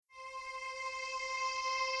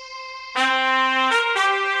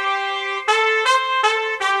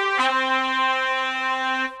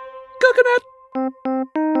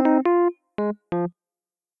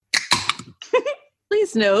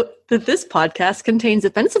Please note that this podcast contains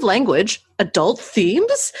offensive language, adult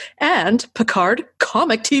themes, and Picard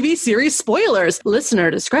comic TV series spoilers.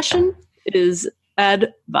 Listener discretion is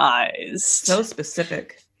advised. So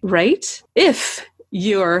specific. Right? If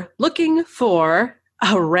you're looking for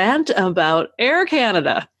a rant about Air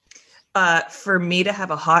Canada. For me to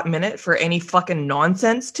have a hot minute for any fucking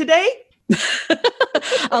nonsense today?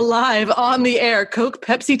 A live on the air Coke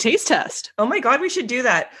Pepsi taste test. Oh my God, we should do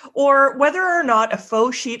that. Or whether or not a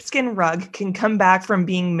faux sheepskin rug can come back from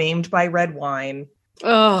being maimed by red wine.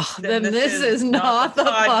 Oh, then this is not the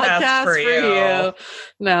podcast for you.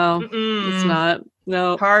 No, it's not.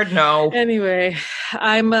 No. Hard no. Anyway,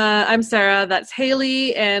 I'm Sarah, that's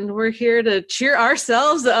Haley, and we're here to cheer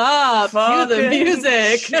ourselves up. Cue the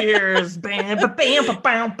music. Cheers. Bam, ba, bam, ba,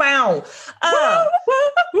 bow, bow. I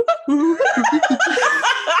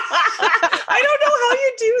don't know how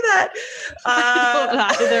you do that. I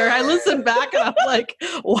don't either. I listened back and I'm like,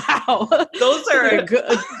 wow. Those are a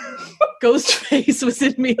ghost face was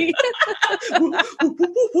in me.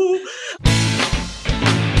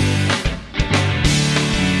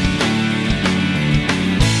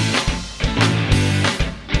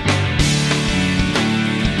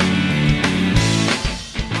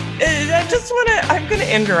 I'm going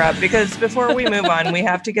to interrupt because before we move on, we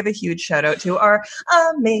have to give a huge shout out to our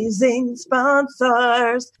amazing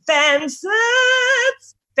sponsors, Fansets.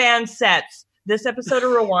 Fansets. This episode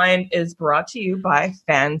of Rewind is brought to you by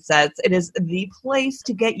Fansets. It is the place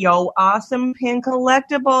to get yo awesome pin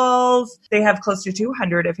collectibles. They have close to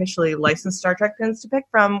 200 officially licensed Star Trek pins to pick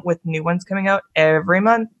from, with new ones coming out every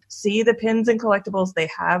month. See the pins and collectibles they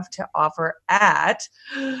have to offer at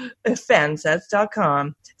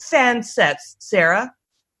fansets.com. Fansets, Sarah,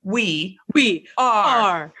 we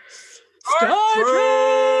are Star Trek!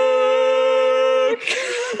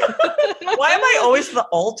 Why am I always the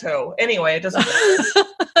alto? Anyway, it doesn't matter.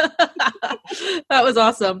 That was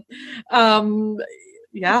awesome.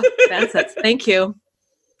 Yeah, Fansets. Thank you.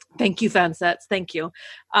 Thank you, Fansets. Thank you.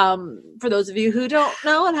 For those of you who don't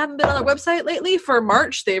know and haven't been on their website lately, for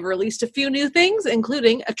March, they've released a few new things,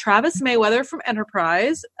 including a Travis Mayweather from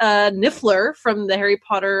Enterprise, a Niffler from the Harry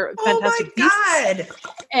Potter Fantastic Beasts,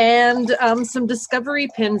 and some Discovery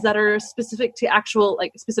pins that are specific to actual,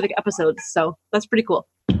 specific episodes. So that's pretty cool.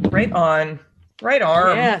 Right on. Right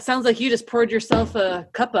arm. Yeah, sounds like you just poured yourself a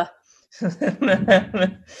cuppa.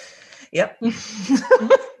 Yep.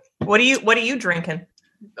 What are you drinking?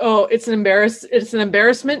 Oh, it's an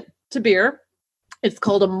embarrassment to beer. It's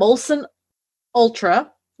called a Molson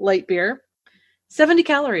Ultra light beer. 70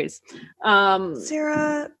 calories.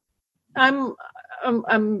 Sarah, I'm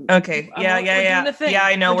okay. Yeah. Yeah,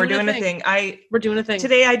 I know. We're doing a thing. We're doing a thing.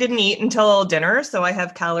 Today I didn't eat until dinner, so I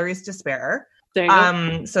have calories to spare. There you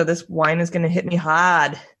go. So this wine is going to hit me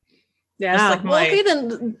hard. Yeah. Okay,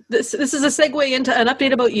 then this is a segue into an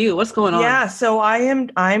update about you. What's going on? Yeah. So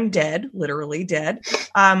I'm dead, literally dead.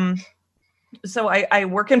 So I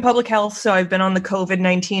work in public health. So I've been on the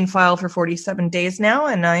COVID-19 file for 47 days now,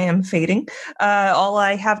 and I am fading. All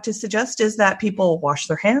I have to suggest is that people wash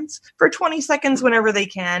their hands for 20 seconds whenever they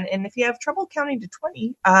can. And if you have trouble counting to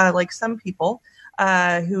 20, like some people,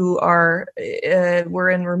 who were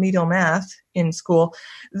in remedial math in school,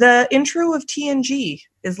 the intro of TNG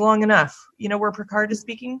is long enough. You know where Picard is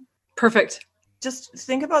speaking? Perfect. Just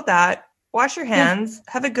think about that. Wash your hands.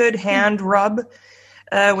 Have a good hand rub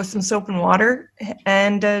with some soap and water,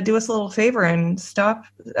 and do us a little favor and stop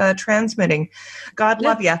transmitting. God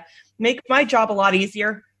love ya. Make my job a lot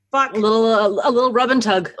easier. Fuck. A little rub and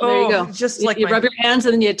tug. There you go. Just you rub your hands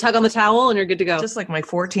and then you tug on the towel and you're good to go. Just like my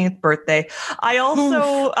 14th birthday. I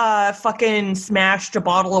also fucking smashed a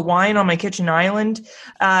bottle of wine on my kitchen island,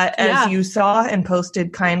 as you saw and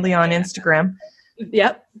posted kindly on Instagram.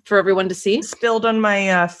 Yep, for everyone to see. Spilled on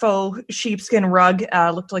my faux sheepskin rug.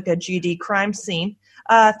 Looked like a GD crime scene.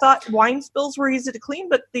 Thought wine spills were easy to clean,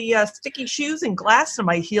 but the sticky shoes and glass on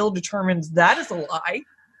my heel determines that is a lie.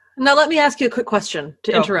 Now, let me ask you a quick question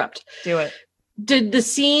to interrupt. Do it. Did the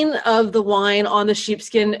scene of the wine on the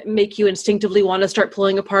sheepskin make you instinctively want to start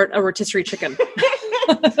pulling apart a rotisserie chicken?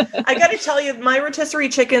 I got to tell you, my rotisserie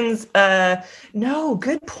chickens, no,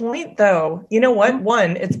 good point, though. You know what?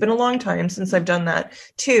 One, it's been a long time since I've done that.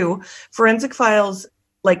 Two, Forensic Files,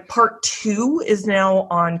 part 2 is now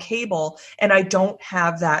on cable, and I don't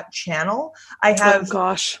have that channel. I have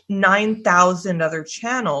 9,000 other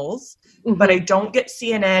channels. Mm-hmm. But I don't get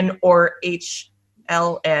CNN or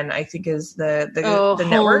HLN, I think is the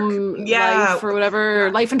network. Yeah. Life or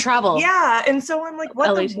whatever. Life and Travel. Yeah. And so I'm like,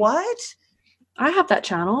 what? I have that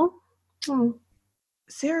channel.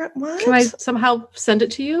 Sarah, what? Can I somehow send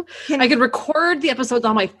it to you? I could record the episodes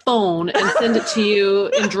on my phone and send it to you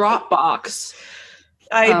in Dropbox.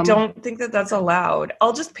 I don't think that that's allowed.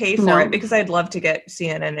 I'll just pay for it because I'd love to get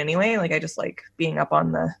CNN anyway. Like I just like being up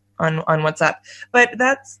on the on WhatsApp. But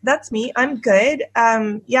that's me. I'm good.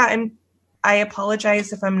 I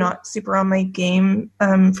apologize if I'm not super on my game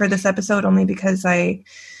for this episode, only because I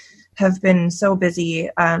have been so busy.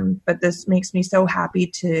 But this makes me so happy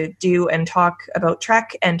to do and talk about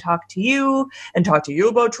Trek and talk to you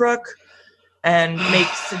about Trek and make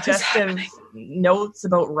suggestive notes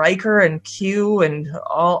about Riker and Q and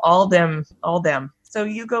all them. So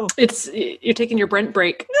you go. You're taking your Brent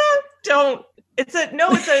break. No, don't.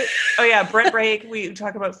 Brent break. We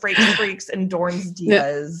talk about Freaks and Dorn's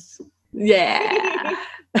Divas. Yeah.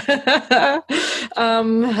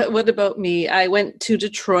 What about me? I went to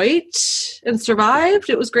Detroit and survived.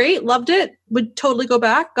 It was great. Loved it. Would totally go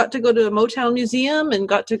back. Got to go to a Motown museum and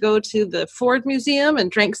got to go to the Ford Museum and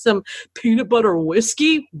drank some peanut butter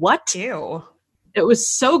whiskey. What? Ew. It was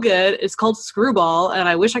so good. It's called Screwball, and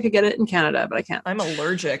I wish I could get it in Canada, but I can't. I'm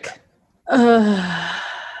allergic.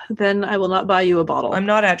 Then I will not buy you a bottle. I'm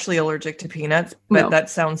not actually allergic to peanuts, but that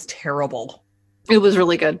sounds terrible. It was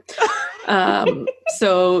really good.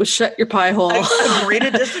 So shut your pie hole. I agree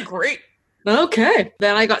to disagree. Okay.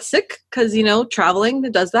 Then I got sick because, traveling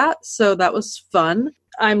does that. So that was fun.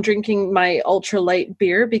 I'm drinking my ultralight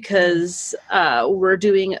beer because we're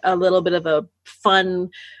doing a little bit of a fun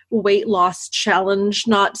weight loss challenge.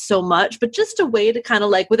 Not so much, but just a way to kind of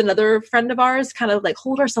like with another friend of ours, kind of like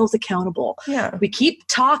hold ourselves accountable. Yeah. We keep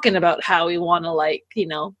talking about how we want to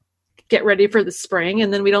get ready for the spring,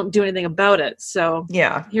 and then we don't do anything about it. So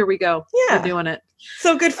yeah, here we go. Yeah. We're doing it.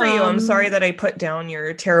 So good for you. I'm sorry that I put down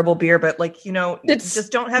your terrible beer, but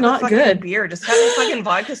just don't have a fucking good beer. Just have a fucking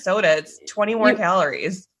vodka soda. It's 20 more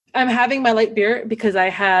calories. I'm having my light beer because I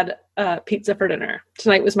had pizza for dinner.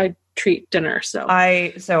 Tonight was my treat dinner. So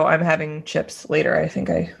I'm having chips later. I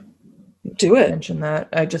think I do it. Mention that.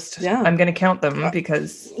 I'm going to count them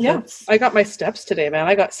because I got my steps today, man.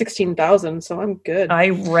 I got 16,000, so I'm good. I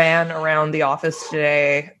ran around the office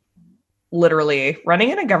today. Literally running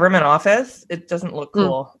in a government office, it doesn't look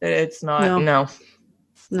cool. It's not.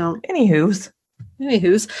 No. Anywho's,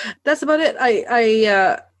 that's about it.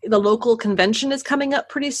 I the local convention is coming up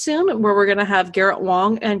pretty soon, where we're going to have Garrett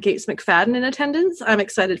Wong and Gates McFadden in attendance. I'm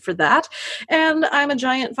excited for that. And I'm a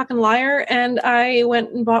giant fucking liar, and I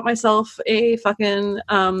went and bought myself a fucking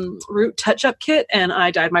root touch-up kit, and I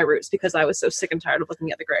dyed my roots because I was so sick and tired of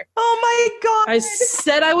looking at the gray. Oh my God. I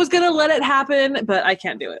said I was going to let it happen, but I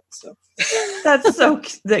can't do it. So that's so,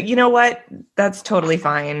 you know what? That's totally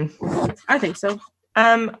fine. I think so.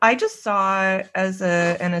 I just saw as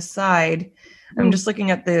an aside, I'm just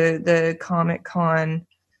looking at the Comic Con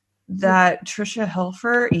that Trisha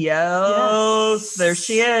Helfer, yes, there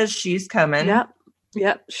she is. She's coming.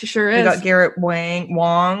 Yep, she sure is. We got Garrett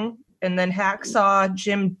Wong, and then Hacksaw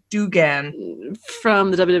Jim Duggan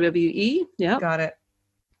from the WWE. Yeah, got it.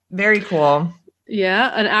 Very cool.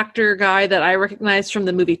 Yeah, an actor guy that I recognize from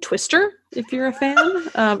the movie Twister. If you're a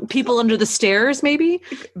fan, People Under the Stairs, maybe.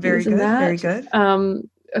 Very good. Very good.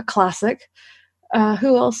 A classic.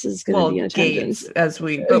 Who else is going to be in attendance? Gates,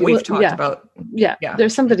 we've talked about. Yeah,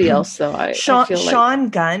 there's somebody else though. I feel like Sean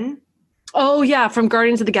Gunn. Oh yeah, from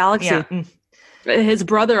Guardians of the Galaxy. Yeah. His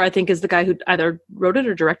brother, I think, is the guy who either wrote it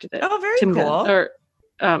or directed it. Oh, very Tim cool. Gunn. Or,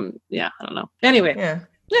 I don't know. Anyway,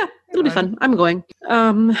 yeah, it'll be fun. I'm going.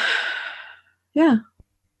 Yeah,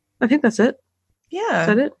 I think that's it. Yeah, is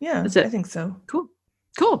that it? Yeah, that's it. I think so. Cool.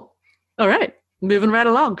 All right. Moving right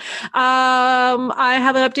along. I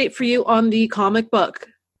have an update for you on the comic book.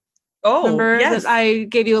 Oh, remember yes. that I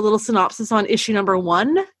gave you a little synopsis on issue number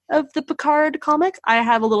 1 of the Picard comic? I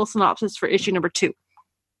have a little synopsis for issue number 2.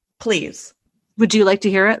 Please. Would you like to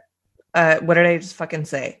hear it? What did I just fucking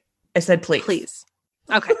say? I said please. Please.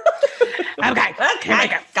 Okay. Okay.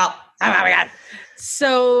 Go. Oh my God.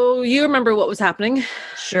 So you remember what was happening?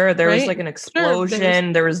 Sure. There was like an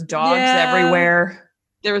explosion. There was dogs everywhere.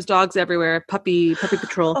 There was dogs everywhere. Puppy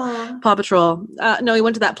Patrol. Paw Patrol. No, he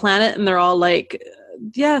went to that planet and they're all like,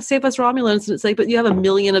 save us Romulans. And it's like, but you have 1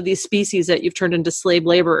 million of these species that you've turned into slave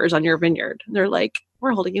laborers on your vineyard. And they're like,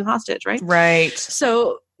 we're holding you hostage, right? Right.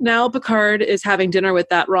 So now Picard is having dinner with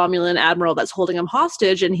that Romulan admiral that's holding him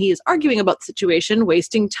hostage, and he is arguing about the situation,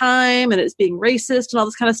 wasting time, and it's being racist and all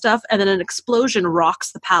this kind of stuff. And then an explosion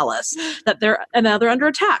rocks the palace and now they're under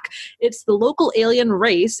attack. It's the local alien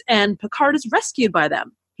race, and Picard is rescued by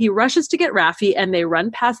them. He rushes to get Raffi, and they run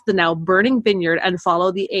past the now burning vineyard and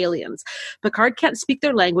follow the aliens. Picard can't speak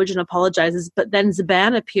their language and apologizes, but then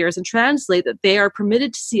Zban appears and translates that they are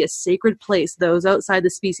permitted to see a sacred place those outside the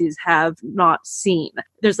species have not seen.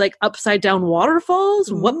 There's like upside down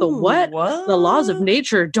waterfalls. What the what? The laws of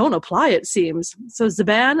nature don't apply, it seems. So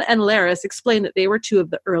Zban and Laris explain that they were two of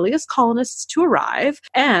the earliest colonists to arrive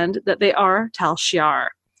and that they are Tal Shiar.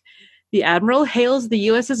 The Admiral hails the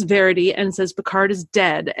USS Verity and says Picard is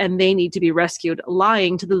dead and they need to be rescued,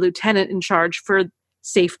 lying to the lieutenant in charge for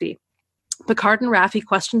safety. Picard and Raffi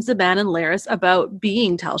question Zban and Laris about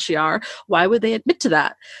being Tal Shiar. Why would they admit to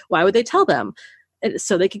that? Why would they tell them?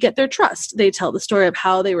 So they could get their trust. They tell the story of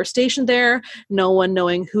how they were stationed there, no one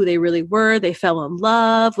knowing who they really were. They fell in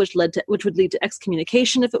love, which would lead to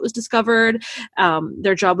excommunication if it was discovered.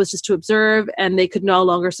 Their job was just to observe, and they could no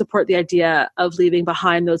longer support the idea of leaving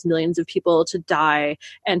behind those millions of people to die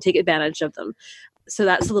and take advantage of them. So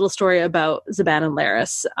that's a little story about Zban and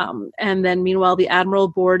Laris. And then meanwhile, the Admiral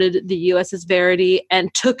boarded the USS Verity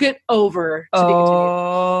and took it over to be continued.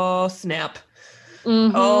 Oh, snap.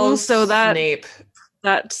 Mm-hmm. Oh, so Snape.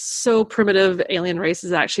 That so primitive alien race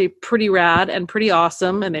is actually pretty rad and pretty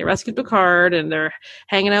awesome. And they rescued Picard, and they're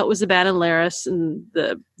hanging out with Zban and Laris, and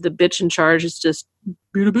the bitch in charge is just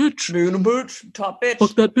being a bitch. Being a bitch. Top bitch.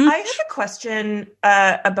 Fuck that bitch. I have a question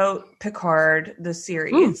about Picard, the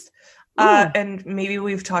series. And maybe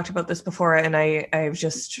we've talked about this before, and I've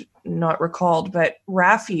just not recalled. But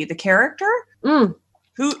Raffi, the character, who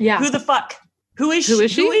the fuck? Who is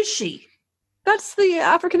she? Who is she? That's the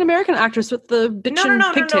African American actress with the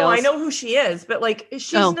bitchin' pigtails. No. I know who she is, but like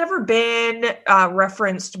she's never been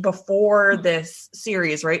referenced before this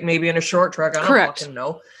series, right? Maybe in a short track. I don't fucking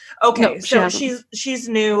know. Okay, no, so she's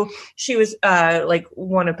new. She was like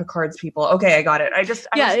one of Picard's people. Okay, I got it. I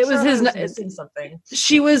was missing something.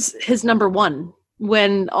 She was his number one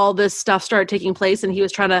when all this stuff started taking place, and he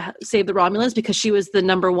was trying to save the Romulans because she was the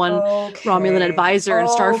number one Romulan advisor in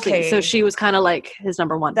Starfleet. So she was kind of like his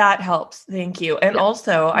number one. That helps. Thank you. And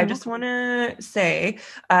also, I just want to say,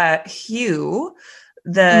 Hugh,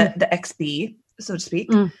 the XB, so to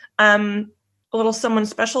speak, a little someone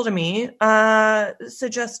special to me,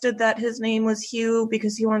 suggested that his name was Hugh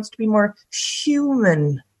because he wants to be more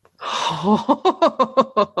human.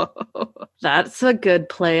 That's a good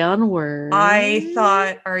play on words. I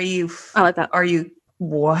thought, I like that. Are you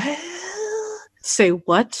what? Say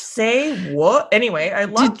what? Say what? Anyway, I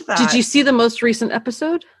loved that. Did you see the most recent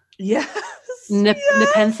episode? Yes.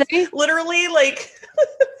 Nepenthe? Literally, like,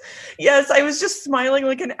 yes, I was just smiling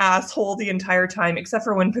like an asshole the entire time, except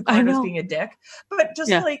for when Picard was being a dick. But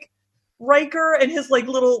just like Riker and his like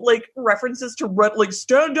little like references to red, like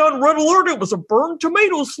stand down, red alert! It was a burned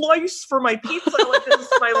tomato slice for my pizza. Like this is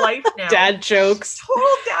my life now. Dad jokes, total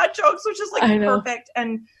dad jokes, which is like perfect.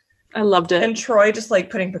 And I loved it. And Troy just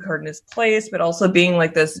like putting Picard in his place, but also being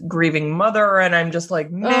like this grieving mother. And I'm just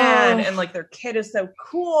like, man, and like their kid is so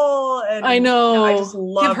cool. And I know. I just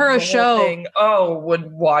love Give her a show. Thing. Oh,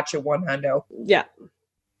 would watch it one hundo. Yeah,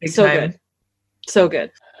 big so time. Good, so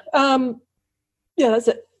good. Yeah, that's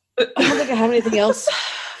it. I don't think I have anything else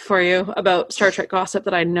for you about Star Trek gossip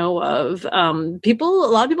that I know of. A lot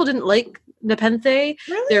of people didn't like Nepenthe. Really?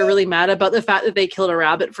 They're really mad about the fact that they killed a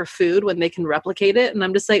rabbit for food when they can replicate it. And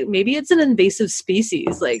I'm just like, maybe it's an invasive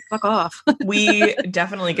species. Like, fuck off. We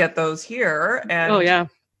definitely get those here. And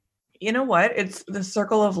you know what? It's the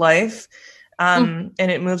circle of life. And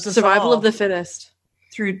it moves us survival all of the fittest.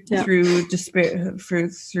 Through despair,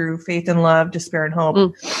 through faith and love, despair and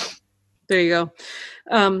hope. There you go.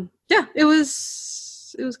 It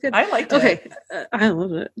was good. I liked it. Okay. I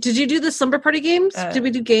loved it. Did you do the slumber party games? Did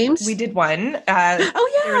we do games? We did one.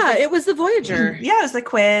 It was the Voyager. Yeah, it was the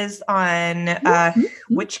quiz on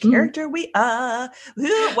which character we are.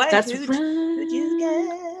 Who'd you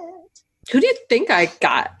get? Who do you think I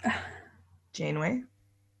got? Janeway?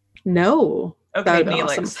 No. Okay,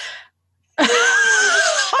 Neelix. Awesome.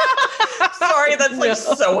 Sorry, that's like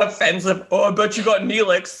so offensive. Oh, I bet you got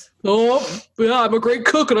Neelix. Oh, yeah, I'm a great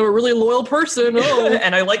cook and I'm a really loyal person. Oh.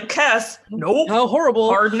 And I like Cass. Nope. How horrible.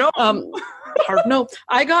 Hard no. Hard no.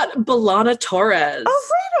 I got B'Elanna Torres. Oh,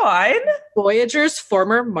 right on. Voyager's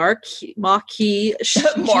former Marquis. Marquis.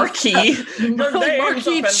 Marquis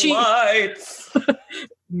Chief.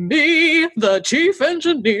 Me, the chief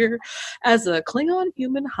engineer. As a Klingon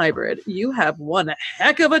human hybrid, you have one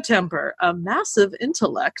heck of a temper, a massive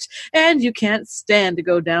intellect, and you can't stand to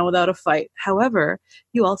go down without a fight. However,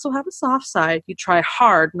 you also have a soft side you try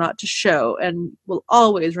hard not to show and will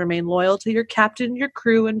always remain loyal to your captain, your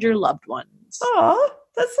crew, and your loved ones. Oh,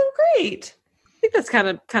 that's so great. I think that's kind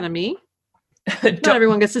of me. Not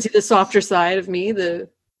everyone gets to see the softer side of me, the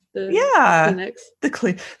Yeah.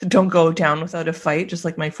 Kleenex. Don't go down without a fight, just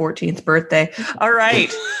like my 14th birthday. All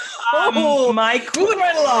right. Moving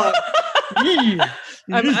right along.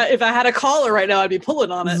 If I had a collar right now, I'd be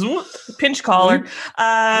pulling on it. Pinch collar.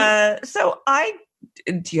 So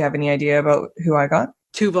do you have any idea about who I got?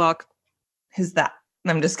 Tuvok. Who's that?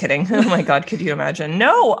 I'm just kidding. Oh my God, could you imagine?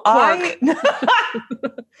 No,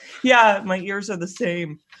 yeah, my ears are the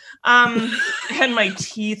same. And my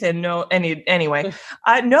teeth and anyway.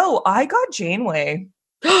 No, I got Janeway.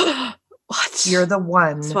 What? You're the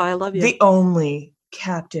one. That's why I love you. The only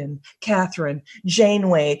Captain Catherine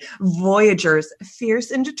Janeway, Voyager's fierce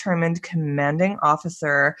and determined commanding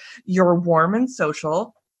officer. You're warm and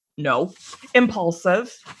social. No.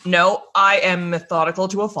 Impulsive. No. I am methodical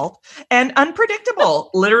to a fault. And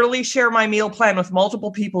unpredictable. Literally share my meal plan with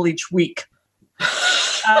multiple people each week.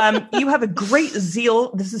 You have a great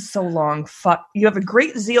zeal. This is so long. You have a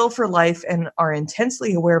great zeal for life and are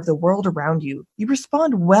intensely aware of the world around you. You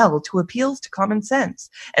respond well to appeals to common sense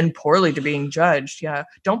and poorly to being judged. Yeah.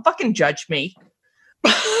 Don't fucking judge me.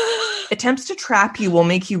 Attempts to trap you will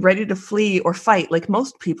make you ready to flee or fight like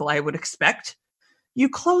most people I would expect. You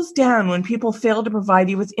close down when people fail to provide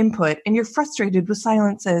you with input and you're frustrated with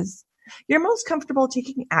silences. You're most comfortable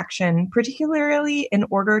taking action, particularly in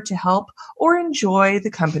order to help or enjoy the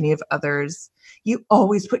company of others. You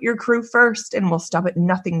always put your crew first and will stop at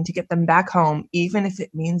nothing to get them back home, even if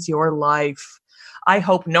it means your life. I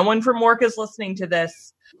hope no one from work is listening to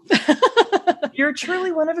this. You're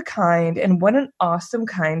truly one of a kind, and what an awesome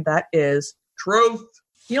kind that is. Truth.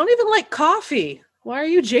 You don't even like coffee. Why are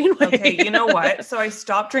you Janeway? Okay, you know what? So I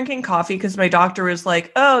stopped drinking coffee because my doctor was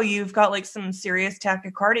like, oh, you've got like some serious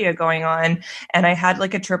tachycardia going on. And I had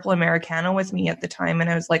like a triple Americano with me at the time. And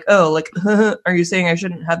I was like, oh, like, are you saying I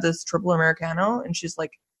shouldn't have this triple Americano? And she's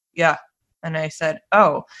like, yeah. And I said,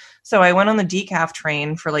 oh. So I went on the decaf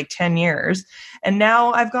train for like 10 years. And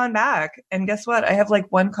now I've gone back. And guess what? I have like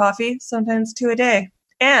one coffee, sometimes two a day.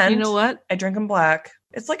 And you know what? I drink them black.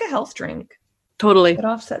 It's like a health drink. Totally. It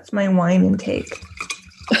offsets my wine intake.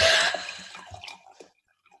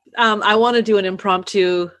 I want to do an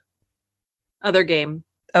impromptu other game.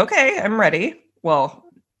 Okay, I'm ready. Well,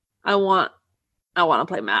 I want to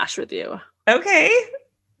play MASH with you. Okay.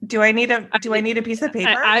 Do I need a piece of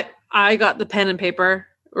paper? I got the pen and paper.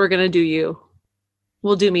 We're gonna do you.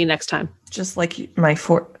 We'll do me next time. Just like my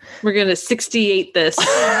We're gonna 68 this.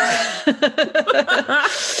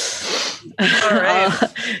 All right.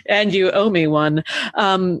 And you owe me one.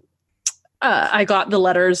 I got the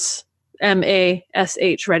letters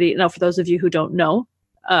MASH ready. Now, for those of you who don't know,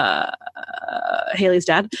 Haley's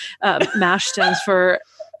dad, MASH stands for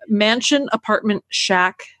Mansion, Apartment,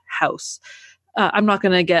 Shack, House. I'm not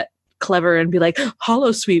going to get clever and be like,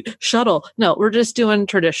 holosuite, shuttle. No, we're just doing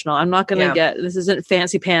traditional. I'm not going to this isn't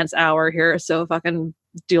fancy pants hour here, so fucking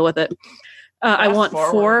deal with it. I want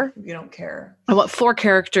four. You don't care. I want 4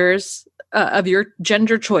 characters of your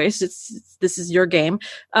gender choice. This is your game,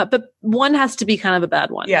 but one has to be kind of a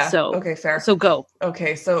bad one. Yeah. So okay, fair. So go.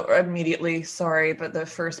 Okay, so immediately, sorry, but the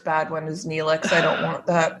first bad one is Neelix. I don't want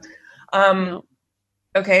that. No.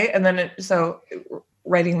 Okay, and then so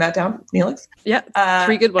writing that down, Neelix. Yeah,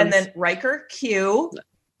 3 good ones. And then Riker, Q,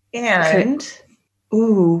 and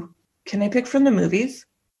ooh, can I pick from the movies?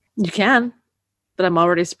 You can, but I'm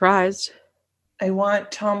already surprised. I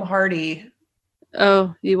want Tom Hardy.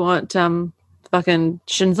 Oh, you want fucking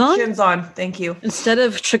Shinzon? Shinzon, thank you. Instead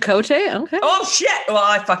of Chakotay? Okay. Oh shit! Well,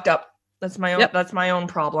 I fucked up. That's my own. Yep. That's my own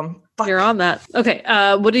problem. Fuck. You're on that. Okay.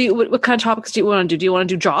 What kind of topics do you want to do? Do you want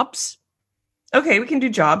to do jobs? Okay, we can do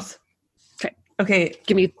jobs. Okay.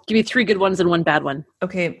 Give me 3 good ones and 1 bad one.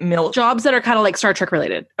 Okay, milk jobs that are kind of like Star Trek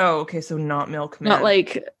related. Oh, okay, so not milkman. Not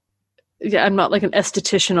like, yeah, I'm not like an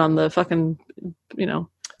esthetician on the fucking,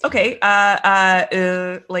 Okay,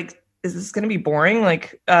 like, is this going to be boring?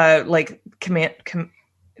 Like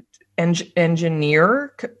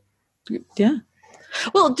engineer? Yeah.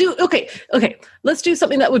 Well, okay. Let's do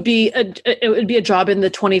something that would be a job in the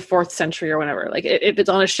 24th century or whatever. Like if it's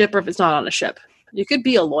on a ship or if it's not on a ship. You could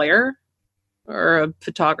be a lawyer or a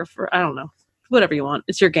photographer. I don't know. Whatever you want.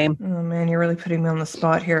 It's your game. Oh man, you're really putting me on the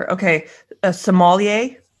spot here. Okay, a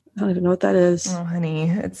sommelier. I don't even know what that is. Oh, honey,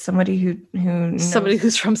 it's somebody who knows. Somebody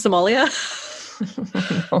who's from Somalia.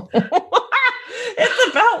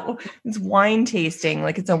 It's wine tasting.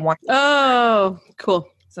 Like it's a wine. Oh, cool.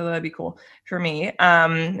 So that'd be cool for me.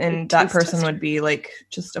 And that person would be like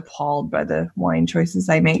just appalled by the wine choices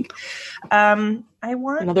I make. I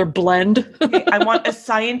want another blend. I want a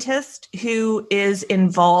scientist who is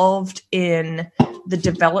involved in the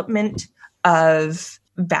development of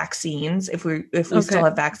vaccines. If we still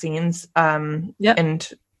have vaccines. And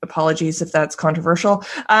apologies if that's controversial.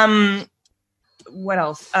 What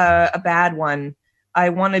else? A bad one. I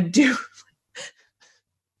want to do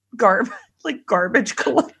garbage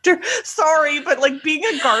collector. Sorry, but like being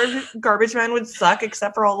a garbage man would suck,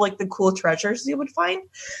 except for all like the cool treasures you would find.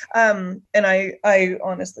 And I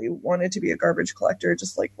honestly wanted to be a garbage collector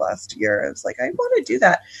just like last year. I was like, I want to do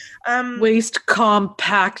that. Waste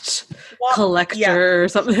compact collector or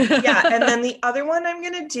something. Yeah. And then the other one I'm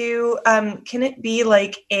gonna do, can it be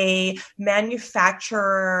like a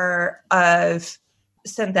manufacturer of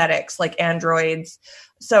synthetics, like androids?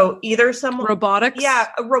 So either someone robotics,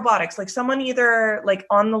 robotics, like someone either like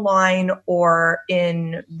on the line or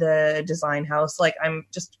in the design house. Like I'm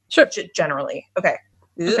just generally okay.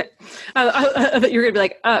 I bet you're gonna be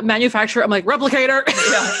like manufacturer. I'm like replicator.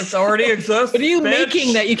 Yeah, it's already exists. What are you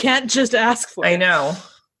making that you can't just ask for? I know.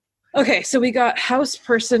 Okay, so we got house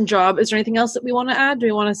person job. Is there anything else that we want to add? Do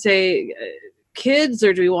we want to say kids,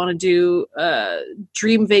 or do we want to do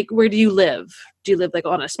dream where do you live? Do you live like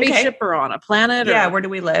on a spaceship or on a planet? Yeah, where do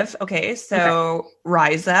we live? Okay, so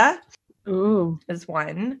Ryza is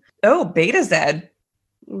one. Oh, Beta Z.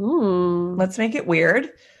 Ooh. Let's make it weird.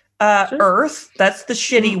 Sure. Earth, that's the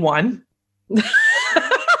shitty one.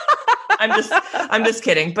 I'm just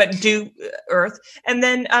kidding, but do Earth. And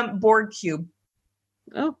then Borg Cube.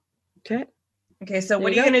 Oh, okay. Okay, so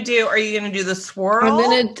what are you gonna do? Are you gonna do the swirl?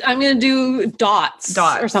 I'm gonna do dots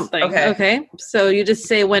or something. Okay. So you just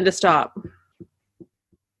say when to stop.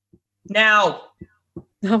 Now.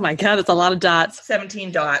 Oh my god, it's a lot of dots.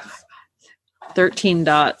 17 dots. 13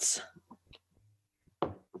 dots.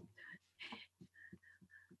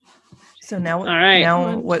 So now, all right.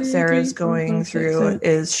 Now what Sarah's going through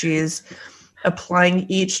is she's applying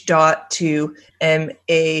each dot to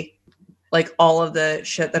like all of the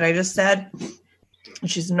shit that I just said.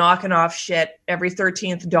 She's knocking off shit. Every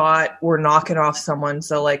 13th dot, we're knocking off someone.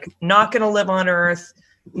 So like, not going to live on Earth,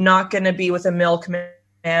 not going to be with a milkman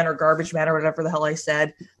or garbage man or whatever the hell I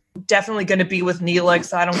said. Definitely going to be with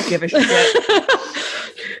Neelix. I don't give a shit.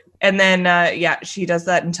 And then, she does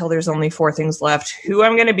that until there's only 4 things left. Who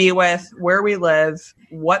I'm going to be with, where we live,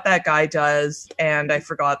 what that guy does, and I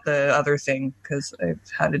forgot the other thing because I've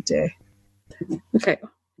had a day. Okay.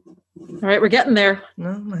 All right, we're getting there.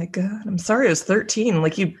 Oh my god, I'm sorry. It was 13.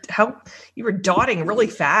 Like you were dotting really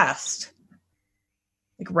fast,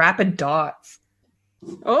 like rapid dots.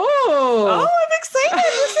 Oh, I'm excited.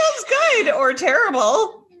 This sounds good or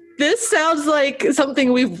terrible. This sounds like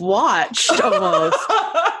something we've watched almost.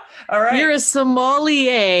 All right, you're a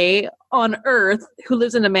sommelier on Earth who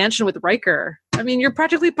lives in a mansion with Riker. I mean, you're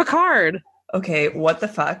practically Picard. Okay, what the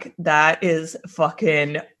fuck? That is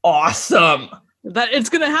fucking awesome. That it's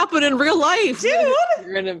gonna happen in real life, dude.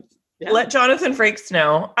 You're gonna let Jonathan Frakes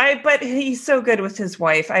know. But he's so good with his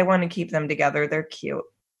wife. I want to keep them together. They're cute.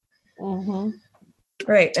 Mm-hmm.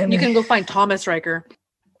 Right, and you can go find Thomas Riker.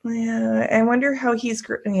 Yeah, I wonder how he's.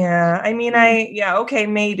 Yeah, I mean, okay,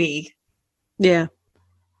 maybe. Yeah.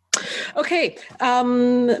 Okay,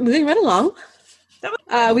 moving right along.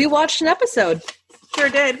 We watched an episode. Sure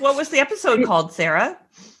did. What was the episode called, Sarah?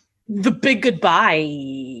 The Big Goodbye.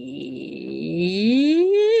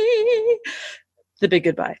 The Big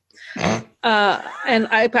Goodbye. And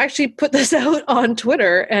I actually put this out on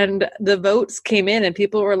Twitter, and the votes came in, and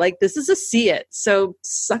people were like, "This is a see it." So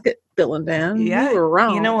suck it, Bill and Dan. Yeah, you were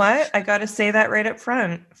wrong. You know what? I got to say that right up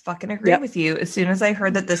front. Fucking agree with you. As soon as I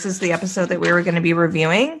heard that this is the episode that we were going to be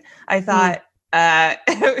reviewing, I thought,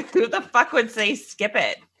 who the fuck would say skip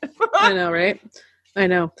it? I know, right? I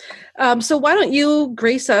know. So why don't you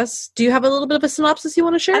grace us? Do you have a little bit of a synopsis you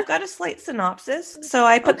want to share? I've got a slight synopsis. So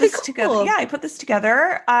I put this together. Yeah, I put this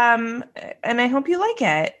together. And I hope you like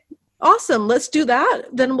it. Awesome. Let's do that.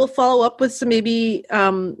 Then we'll follow up with some maybe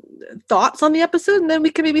thoughts on the episode, and then we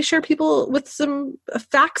can maybe share people with some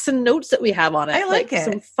facts and notes that we have on it. I like it.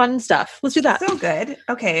 Some fun stuff. Let's do that. So good.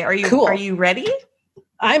 Okay. Are you ready?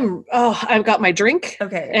 I've got my drink.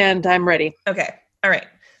 Okay. And I'm ready. Okay. All right.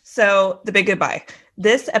 So The Big Goodbye.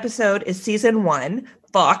 This episode is season 1.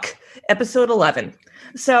 Episode 11.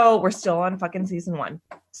 So we're still on fucking season 1.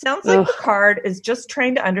 Sounds like Picard is just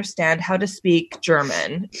trying to understand how to speak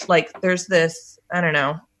German. Like there's this, I don't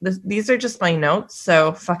know. These are just my notes,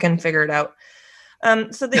 so fucking figure it out.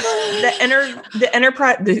 So the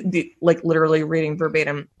Enterprise, like literally reading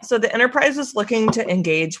verbatim. So the Enterprise is looking to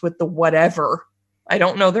engage with the whatever. I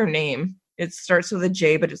don't know their name. It starts with a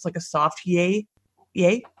J, but it's like a soft yay.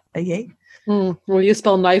 A yay. Well, you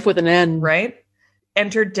spell knife with an N, right?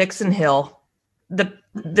 Enter Dixon Hill. The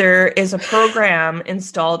there is a program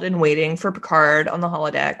installed and waiting for Picard on the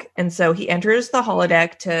holodeck. And so he enters the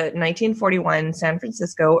holodeck to 1941 San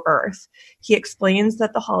Francisco, Earth. He explains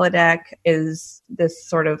that the holodeck is this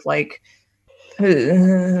sort of like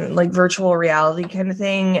virtual reality kind of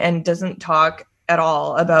thing, and doesn't talk at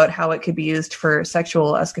all about how it could be used for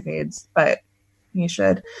sexual escapades, but he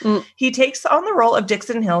should. He takes on the role of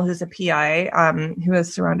Dixon Hill, who's a PI who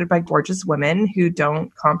is surrounded by gorgeous women who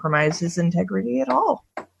don't compromise his integrity at all.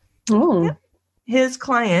 Oh. Yeah. His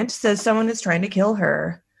client says someone is trying to kill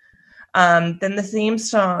her. Then the theme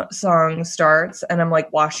song starts, and I'm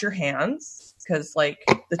like, wash your hands, because like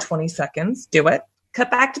the 20 seconds, do it.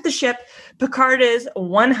 Cut back to the ship. Picard is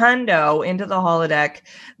 100 into the holodeck.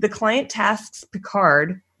 The client tasks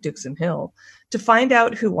Picard, Dixon Hill, to find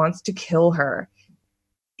out who wants to kill her.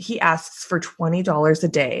 He asks for $20 a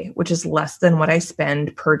day, which is less than what I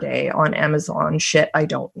spend per day on Amazon shit I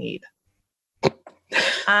don't need.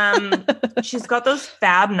 She's got those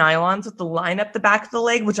fab nylons with the line up the back of the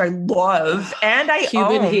leg, which I love, and I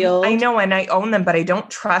Cuban heel. I know, and I own them, but I don't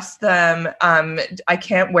trust them. I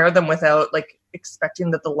can't wear them without like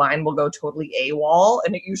expecting that the line will go totally AWOL,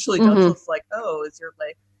 and it usually does. It's like, oh, is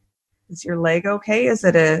your leg okay? Is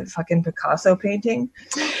it a fucking Picasso painting?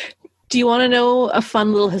 Do you want to know a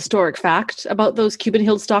fun little historic fact about those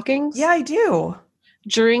Cuban-heeled stockings? Yeah, I do.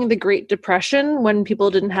 During the Great Depression, when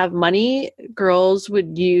people didn't have money, girls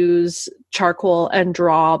would use charcoal and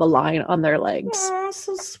draw the line on their legs. Oh,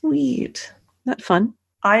 so sweet. Isn't that fun?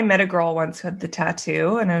 I met a girl once who had the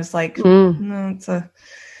tattoo, and I was like, no, it's a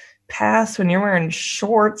pass when you're wearing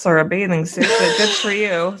shorts or a bathing suit, but good for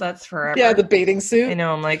you. That's forever. Yeah, the bathing suit. I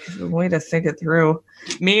know, I'm like, way to think it through.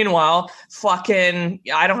 Meanwhile, fucking,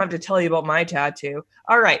 I don't have to tell you about my tattoo.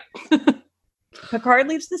 All right. Picard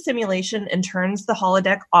leaves the simulation and turns the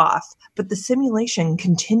holodeck off, but the simulation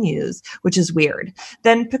continues, which is weird.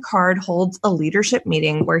 Then Picard holds a leadership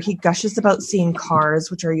meeting where he gushes about seeing cars,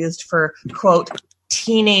 which are used for, quote,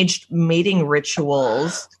 teenage mating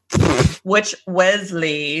rituals, which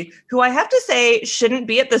Wesley, who I have to say shouldn't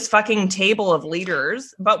be at this fucking table of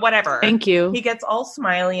leaders, but whatever. Thank you. He gets all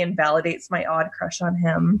smiley and validates my odd crush on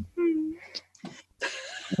him.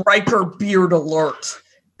 Riker beard alert.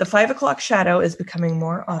 The 5 o'clock shadow is becoming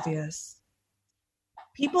more obvious.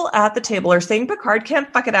 People at the table are saying Picard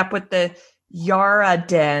can't fuck it up with the Yara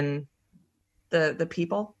Den, the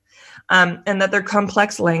people, and that their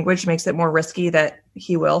complex language makes it more risky that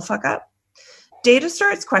he will fuck up. Data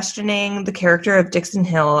starts questioning the character of Dixon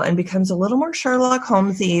Hill and becomes a little more Sherlock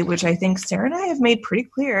Holmesy, which I think Sarah and I have made pretty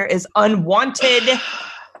clear is unwanted.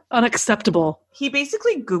 Unacceptable. He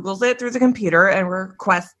basically Googles it through the computer and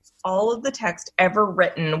requests all of the text ever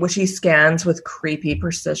written, which he scans with creepy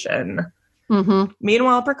precision. Mm-hmm.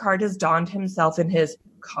 Meanwhile, Picard has donned himself in his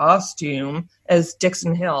costume as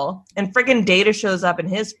Dixon Hill, and friggin' Data shows up in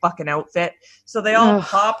his fucking outfit, so they all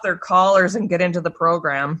pop their collars and get into the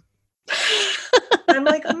program. I'm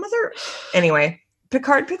like, mother... Anyway,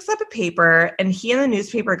 Picard picks up a paper, and he and the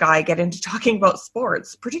newspaper guy get into talking about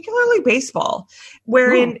sports, particularly baseball,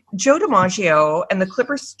 wherein Joe DiMaggio and the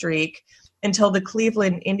Clippers streak until the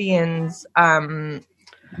Cleveland Indians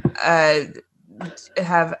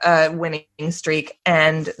have a winning streak,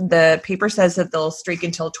 and the paper says that they'll streak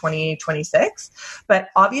until 2026, but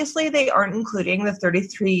obviously they aren't including the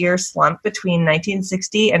 33-year slump between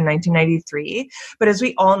 1960 and 1993. But as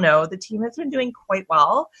we all know, the team has been doing quite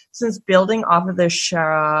well since building off of the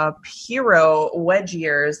Shapiro wedge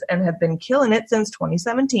years and have been killing it since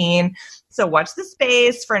 2017. So watch the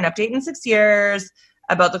space for an update in 6 years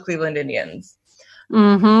about the Cleveland Indians.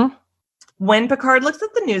 Mm-hmm. When Picard looks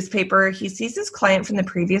at the newspaper, he sees his client from the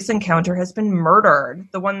previous encounter has been murdered.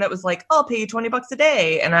 The one that was like, I'll pay you $20 a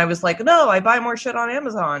day. And I was like, no, I buy more shit on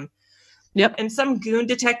Amazon. Yep. And some goon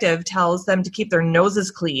detective tells them to keep their noses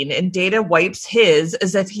clean, and Data wipes his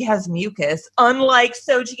as if he has mucus, unlike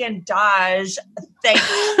Soji and Daj.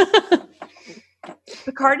 Thanks.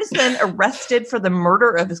 Picard is then arrested for the murder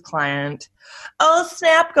of his client. Oh,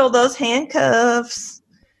 snap, go those handcuffs.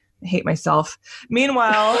 I hate myself.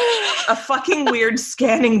 Meanwhile, a fucking weird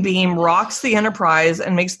scanning beam rocks the Enterprise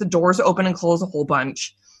and makes the doors open and close a whole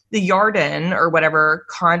bunch. The Yarden, or whatever,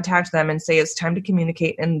 contact them and say it's time to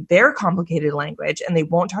communicate in their complicated language, and they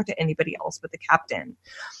won't talk to anybody else but the captain.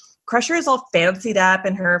 Crusher is all fancied up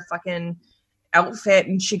in her fucking outfit,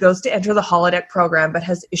 and she goes to enter the holodeck program, but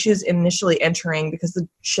has issues initially entering because the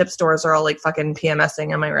ship's doors are all like fucking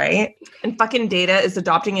PMSing, am I right? And fucking Data is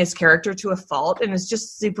adopting his character to a fault and is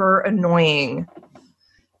just super annoying.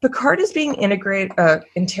 Picard is being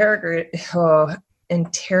interrogated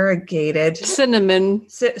interrogated. Cinnamon.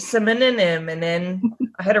 Cinnamon. And then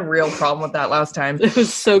I had a real problem with that last time. It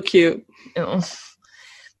was so cute. Ew.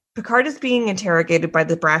 Picard is being interrogated by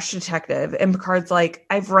the brash detective, and Picard's like,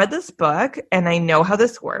 I've read this book, and I know how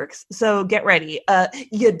this works, so get ready.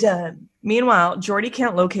 You're done. Meanwhile, Geordi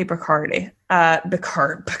can't locate Picardy.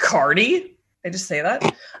 Picardy? I just say that?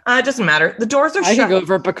 It doesn't matter. The doors are shut. I could go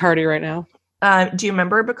for Bacardi right now. Do you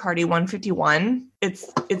remember Bacardi 151?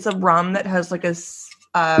 It's a rum that has like a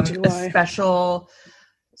special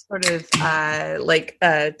sort of like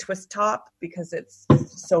a twist top because it's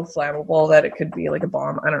so flammable that it could be like a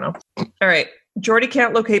bomb. I don't know. All right. Geordi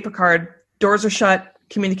can't locate Picard. Doors are shut.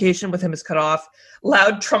 Communication with him is cut off.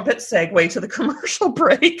 Loud trumpet segue to the commercial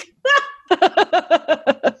break.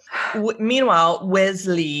 Meanwhile,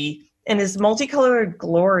 Wesley, in his multicolored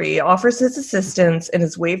glory, offers his assistance and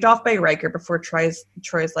is waved off by Riker before Troy's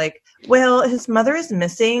like, well, his mother is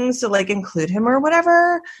missing, so like include him or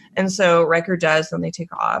whatever. And so Riker does, and they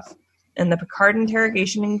take off. And the Picard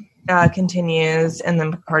interrogation continues, and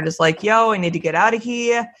then Picard is like, yo, I need to get out of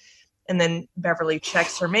here. And then Beverly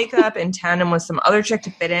checks her makeup in tandem with some other chick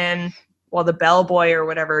to fit in, while the bellboy or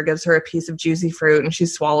whatever gives her a piece of juicy fruit and she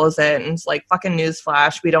swallows it. And it's like, fucking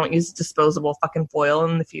newsflash, we don't use disposable fucking foil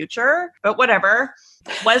in the future. But whatever.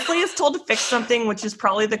 Wesley is told to fix something, which is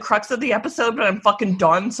probably the crux of the episode, but I'm fucking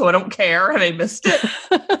done, so I don't care, and I missed it.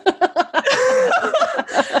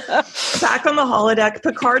 Back on the holodeck,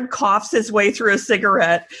 Picard coughs his way through a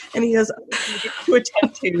cigarette, and he has to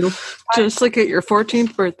attend to. Just like at your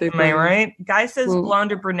 14th birthday. Am I right? Guy says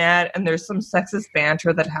blonde or brunette, and there's some sexist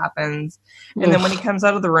banter that happens. And then when he comes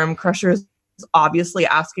out of the room, Crusher is obviously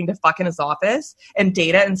asking to fuck in his office, and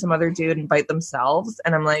Data and some other dude invite themselves.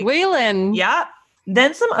 And I'm like, Waylon. Yeah.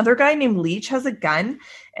 Then some other guy named Leech has a gun,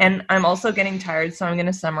 and I'm also getting tired, so I'm going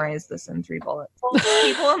to summarize this in 3 bullets.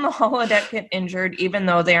 People in the holodeck get injured, even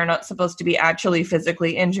though they are not supposed to be actually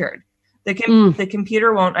physically injured. The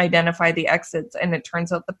computer won't identify the exits, and it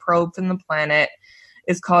turns out the probe from the planet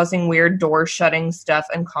is causing weird door shutting stuff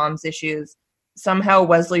and comms issues. Somehow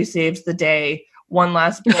Wesley saves the day. One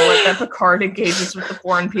last bullet that Picard engages with the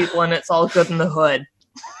foreign people, and it's all good in the hood.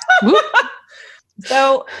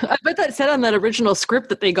 So I bet that said on that original script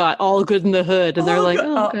that they got all good in the hood, and they're like,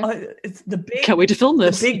 "Oh, okay. It's the big. Can't wait to film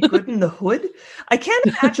this. The big good in the hood." I can't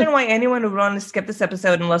imagine why anyone would want to skip this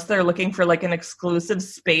episode unless they're looking for like an exclusive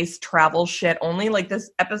space travel shit only. Like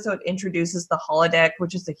this episode introduces the holodeck,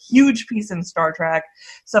 which is a huge piece in Star Trek.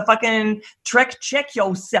 So fucking check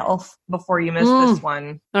yourself before you miss this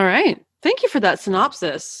one. All right, thank you for that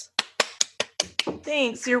synopsis.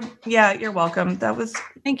 Thanks. You're welcome. That was.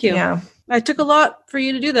 Thank you. Yeah. I took a lot for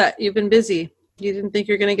you to do that. You've been busy. You didn't think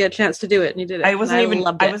you were going to get a chance to do it, and you did it. I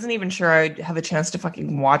wasn't even sure I'd have a chance to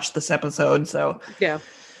fucking watch this episode. So yeah,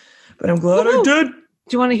 but I'm glad I did. Do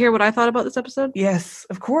you want to hear what I thought about this episode? Yes,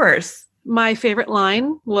 of course. My favorite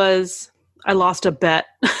line was, "I lost a bet,"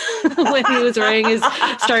 when he was wearing his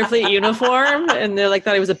Starfleet uniform, and they're like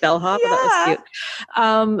thought he was a bellhop. Yeah. That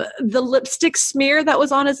was cute. The lipstick smear that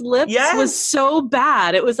was on his lips was so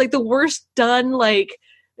bad. It was like the worst done. Like.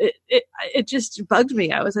 It just bugged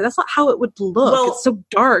me. I was like, that's not how it would look. Well, it's so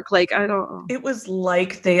dark. Like, I don't know. It was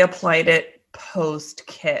like they applied it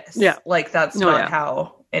post-kiss. Yeah. Like, that's not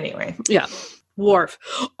how... Anyway. Yeah. Worf.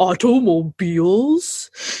 Automobiles?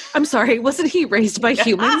 I'm sorry, wasn't he raised by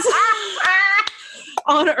humans?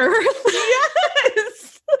 On Earth?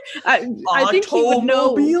 Yes! I think he would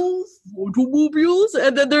know. Automobiles?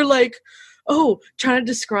 And then they're like... trying to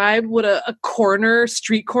describe what a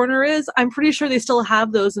street corner is. I'm pretty sure they still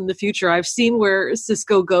have those in the future. I've seen where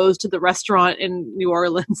Cisco goes to the restaurant in New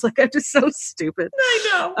Orleans. Like, I'm just so stupid.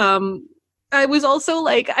 I know. I was also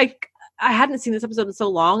like, I hadn't seen this episode in so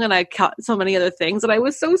long, and I caught so many other things, and I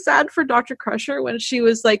was so sad for Dr. Crusher when she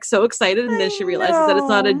was like so excited, and then she realizes that it's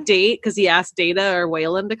not a date because he asked Data or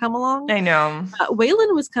Waylon to come along. I know.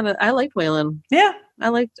 Waylon was I liked Waylon. Yeah. I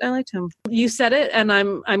liked him. You said it, and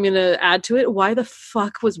I'm going to add to it. Why the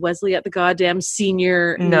fuck was Wesley at the goddamn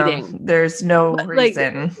senior meeting? There's no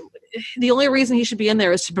reason. Like, the only reason he should be in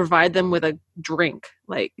there is to provide them with a drink.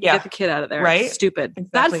 Like, get the kid out of there. Right? It's stupid. Exactly.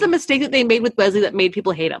 That's the mistake that they made with Wesley that made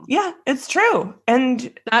people hate him. Yeah, it's true.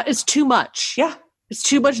 And that is too much. Yeah. It's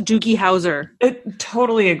too much Doogie Howser. I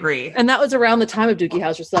totally agree. And that was around the time of Doogie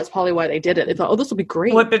Howser, so that's probably why they did it. They thought, this will be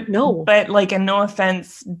great. No. But like, and no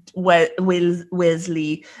offense,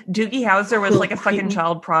 Wesley, Doogie Howser was like a fucking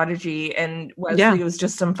child prodigy, and Wesley was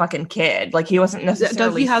just some fucking kid. Like, he wasn't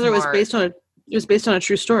necessarily Doogie Howser smart. was based on a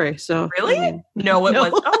true story. So really? No, it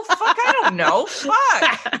was. Oh, fuck, I don't know.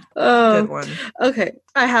 Fuck. Good one. Okay.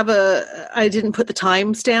 I didn't put the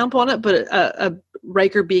time stamp on it, but a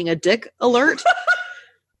Riker being a dick alert.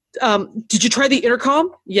 Did you try the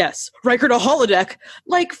intercom? Yes. Riker to holodeck.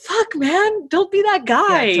 Like, fuck, man, don't be that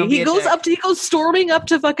guy. Yeah, he goes storming up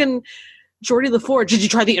to fucking Geordi LaForge. Did you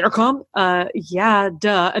try the intercom? Yeah,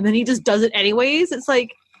 duh. And then he just does it anyways. It's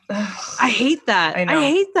like, I hate that. I know. I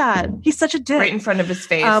hate that. He's such a dick. Right in front of his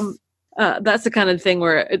face. That's the kind of thing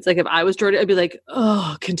where it's like, if I was Geordi, I'd be like,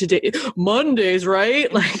 oh, can today Mondays,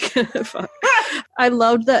 right? Like, fuck. I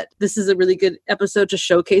loved that this is a really good episode to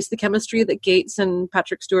showcase the chemistry that Gates and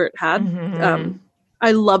Patrick Stewart had. Mm-hmm.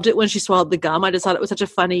 I loved it when she swallowed the gum. I just thought it was such a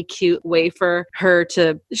funny, cute way for her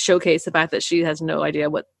to showcase the fact that she has no idea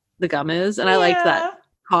what the gum is. And I liked that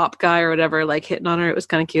cop guy or whatever, like, hitting on her. It was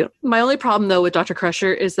kind of cute. My only problem, though, with Dr.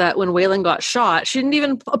 Crusher is that when Wayland got shot, she didn't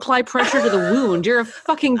even apply pressure to the wound. You're a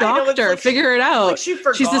fucking doctor. Figure it out. Like she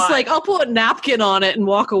forgot. She's just like, I'll put a napkin on it and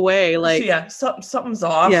walk away. Like, yeah, something's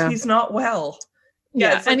off. Yeah. He's not well.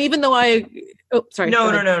 Yeah, like, and even though oh, sorry. No.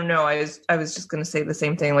 I was just going to say the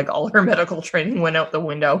same thing. Like, all her medical training went out the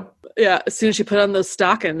window. Yeah, as soon as she put on those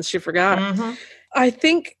stockings, she forgot. Mm-hmm.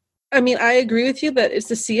 I agree with you that it's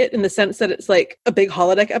to see it in the sense that it's like a big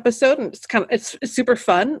holodeck episode, and it's super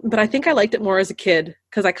fun. But I think I liked it more as a kid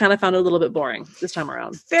because I kind of found it a little bit boring this time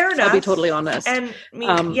around. Fair enough. I'll be totally honest. And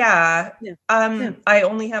I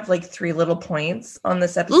only have like 3 little points on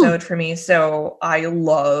this episode for me. So I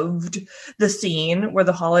loved the scene where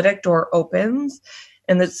the holodeck door opens,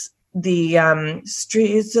 and it's the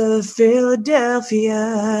streets of Philadelphia.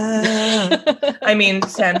 I mean,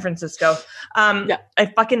 San Francisco. I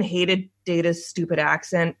fucking hated Data's stupid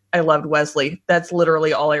accent. I loved Wesley. That's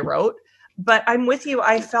literally all I wrote. But I'm with you.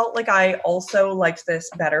 I felt like I also liked this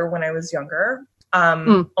better when I was younger.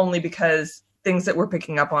 Only because things that we're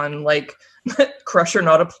picking up on, like Crusher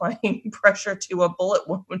not applying pressure to a bullet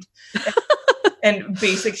wound. And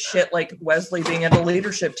basic shit like Wesley being at a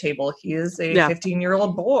leadership table. He is a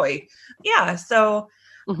 15-year-old boy. Yeah, so,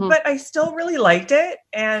 but I still really liked it.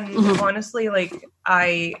 And honestly, like,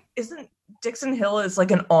 Dixon Hill is like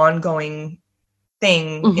an ongoing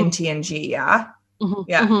thing in TNG, yeah?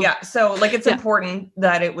 Yeah. So, like, it's important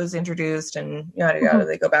that it was introduced and yada, yada,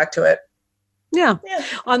 they go back to it. Yeah.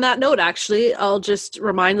 On that note, actually, I'll just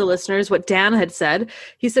remind the listeners what Dan had said.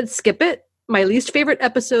 He said, skip it. My least favorite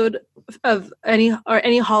episode of any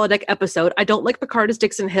holodeck episode. I don't like Picard as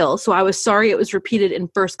Dixon Hill, so I was sorry it was repeated in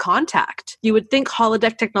First Contact. You would think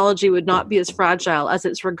holodeck technology would not be as fragile as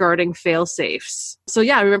it's regarding fail-safes. So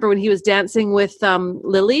yeah, I remember when he was dancing with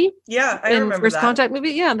Lily. Yeah, I remember First Contact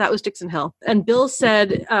movie. Yeah, that was Dixon Hill. And Bill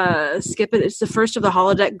said, skip it. It's the first of the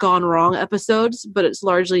holodeck gone wrong episodes, but it's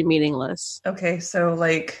largely meaningless. Okay, so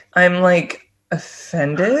like I'm like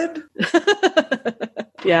offended.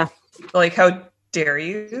 Yeah. Like, how dare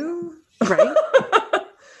you? Right?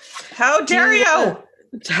 How dare you?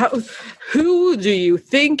 Who do you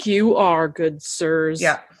think you are, good sirs?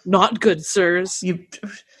 Yeah. Not good sirs. You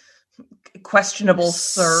questionable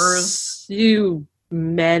sirs. You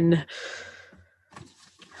men.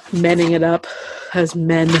 Menning it up as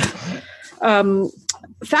men.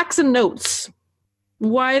 Facts and notes.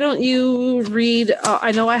 Why don't you read,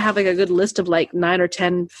 I know I have like a good list of like 9 or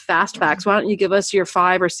 10 fast facts. Why don't you give us your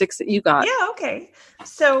 5 or 6 that you got? Yeah, okay.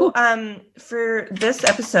 So for this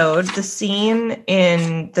episode, the scene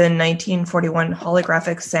in the 1941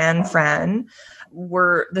 holographic San Fran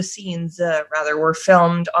were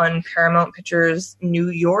filmed on Paramount Pictures' New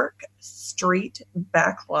York Street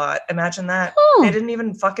backlot. Imagine that. They didn't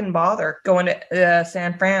even fucking bother going to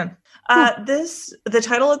San Fran. The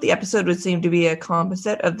title of the episode would seem to be a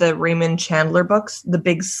composite of the Raymond Chandler books, The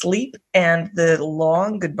Big Sleep and The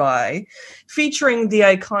Long Goodbye, featuring the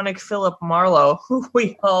iconic Philip Marlowe, who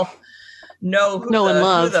we all know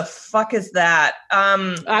who the fuck is that.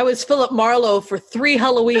 I was Philip Marlowe for 3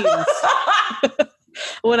 Halloweens.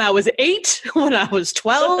 When I was 8, when I was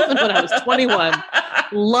 12, and when I was 21.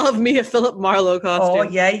 Love me a Philip Marlowe costume. Oh,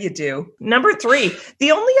 yeah, you do. Number 3,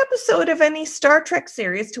 the only episode of any Star Trek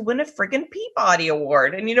series to win a friggin' Peabody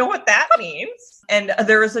Award. And you know what that means? And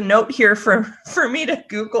there is a note here for me to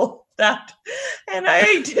Google that. And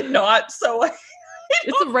I did not, so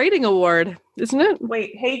it's a writing award, isn't it?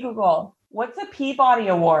 Wait, hey, Google, what's a Peabody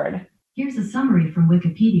Award? Here's a summary from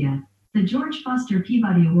Wikipedia. The George Foster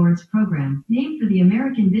Peabody Awards program, named for the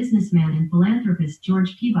American businessman and philanthropist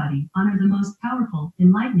George Peabody, honor the most powerful,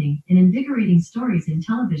 enlightening, and invigorating stories in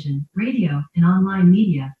television, radio, and online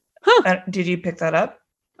media. Did you pick that up?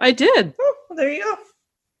 I did. Oh, well, there you go.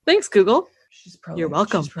 Thanks, Google. You're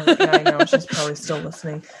welcome. I know, she's probably still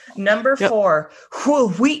listening. Number 4,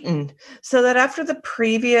 Wheaton. So that after the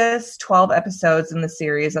previous 12 episodes in the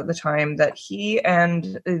series at the time, that he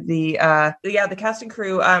and the cast and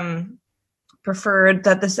crew preferred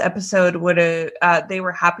that this episode would they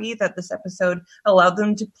were happy that this episode allowed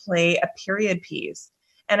them to play a period piece.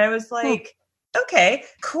 And I was like, okay,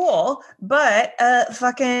 cool. But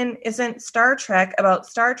fucking isn't Star Trek about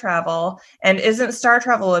star travel? And isn't star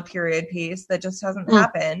travel a period piece that just hasn't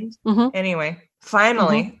happened? Anyway,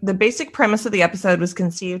 finally, the basic premise of the episode was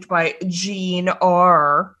conceived by Gene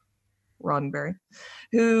R. Roddenberry,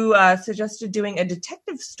 who suggested doing a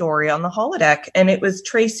detective story on the holodeck. And it was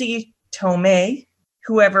Tracy Tomei,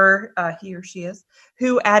 whoever he or she is,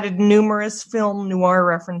 who added numerous film noir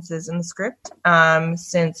references in the script,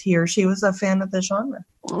 since he or she was a fan of the genre.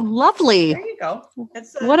 Lovely. There you go.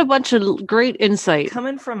 It's, what a bunch of great insight.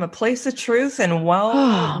 Coming from a place of truth and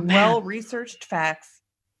well-researched facts.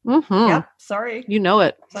 Yep. Sorry. You know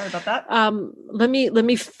it. Sorry about that. Let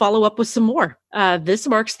me follow up with some more. This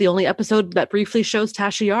marks the only episode that briefly shows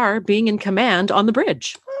Tasha Yar being in command on the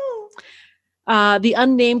bridge. The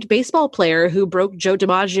unnamed baseball player who broke Joe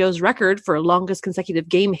DiMaggio's record for longest consecutive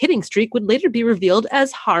game hitting streak would later be revealed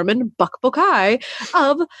as Harmon Buck Bokai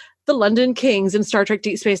of the London Kings in Star Trek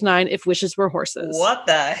Deep Space Nine, If Wishes Were Horses. What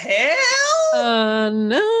the hell?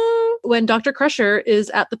 No. When Dr. Crusher is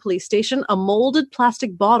at the police station, a molded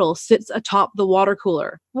plastic bottle sits atop the water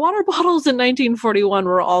cooler. Water bottles in 1941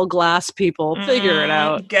 were all glass, people. Figure it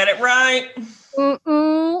out. Get it right.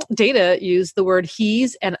 Data used the word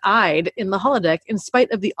he's and I'd in the holodeck in spite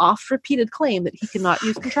of the oft-repeated claim that he cannot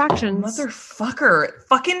use contractions. Motherfucker.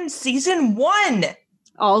 Fucking season 1.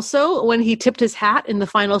 Also, when he tipped his hat in the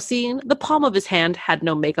final scene, the palm of his hand had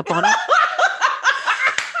no makeup on it.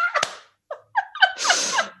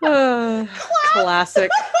 Classic.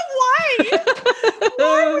 Why?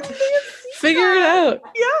 Why would they figure it out?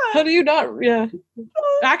 Yeah. How do you not? Yeah.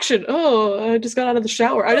 Action. Oh, I just got out of the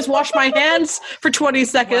shower. I just washed my hands for 20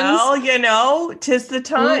 seconds. Well, 'tis the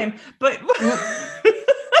time. But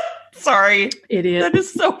sorry. Idiot. That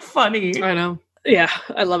is so funny. I know. Yeah,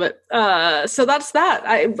 I love it. So that's that.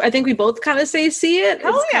 I think we both kind of say see it.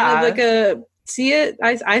 Hell it's kind of like a see it,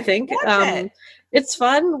 I think. Watch it. It's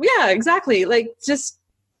fun. Yeah, exactly. Like just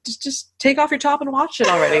take off your top and watch it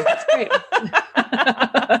already. That's great.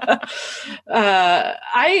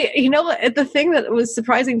 The thing that was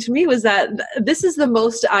surprising to me was that this is the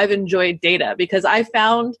most I've enjoyed Data, because I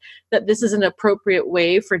found that this is an appropriate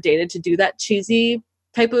way for Data to do that cheesy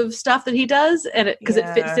type of stuff that he does, and because it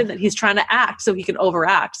fits in that he's trying to act so he can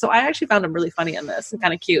overact. So I actually found him really funny in this and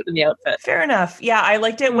kind of cute in the outfit. Fair enough. Yeah, I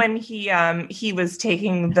liked it when he was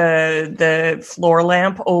taking the floor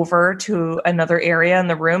lamp over to another area in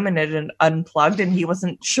the room and it had unplugged and he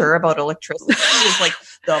wasn't sure about electricity. He was like,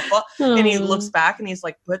 the fuck? And he looks back and he's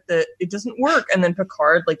like, but it doesn't work. And then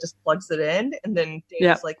Picard just plugs it in, and then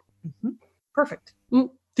Dave's like, perfect.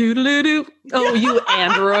 Doodle-doo. Oh, you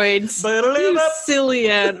androids. You silly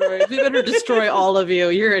androids. We better destroy all of you.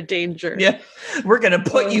 You're a danger. Yeah. We're going to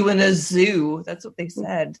put you in a zoo. That's what they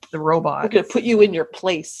said, the robot. We're going to put you in your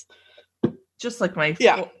place. Just like my...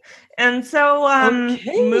 Yeah. And so,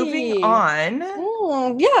 moving on.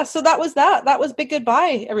 So that was that. That was Big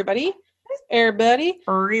Goodbye, everybody. Everybody.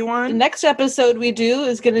 Everyone. The next episode we do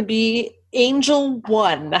is going to be Angel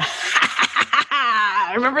 1.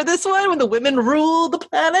 Remember this one when the women rule the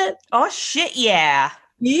planet? Oh shit, yeah.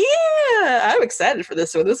 Yeah, I'm excited for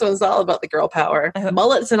this one. This one's all about the girl power.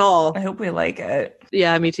 Mullets and all. I hope we like it.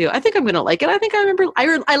 Yeah, me too. I think I'm going to like it. I think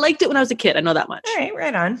I liked it when I was a kid. I know that much. All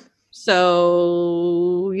right on.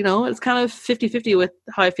 So, it's kind of 50-50 with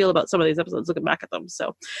how I feel about some of these episodes looking back at them.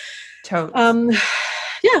 So, totes.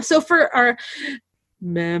 So for our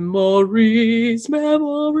memories. Not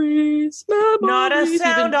a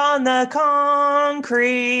sound on the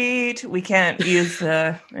concrete. We can't use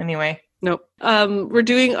anyway. Nope. We're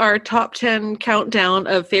doing our top 10 countdown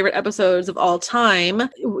of favorite episodes of all time.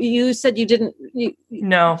 You said you didn't.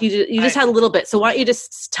 No. You just had a little bit. So why don't you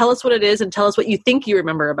just tell us what it is and tell us what you think you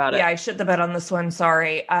remember about it? Yeah, I shit the bed on this one.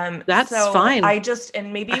 Sorry. That's fine.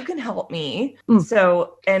 And maybe you can help me.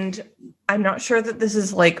 So, and I'm not sure that this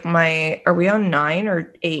is like are we on 9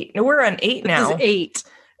 or 8? No, we're on 8 now. This is 8.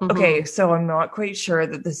 Mm-hmm. Okay, so I'm not quite sure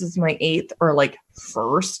that this is my 8th or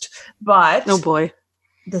first, but oh boy,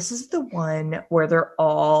 this is the one where they're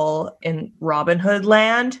all in Robin Hood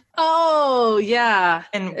land. Oh yeah,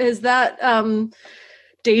 and is that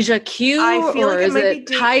Deja Q? I feel or like is it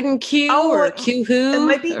Haydn Q or Q Who? It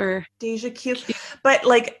might be Deja Q. But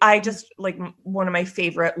I just one of my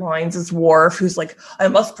favorite lines is Worf, who's like, "I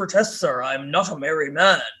must protest, sir. I'm not a married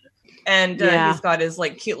man." And he's got his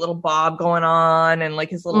cute little bob going on and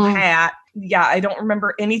his little hat. Yeah, I don't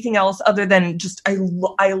remember anything else other than just I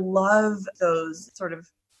love those sort of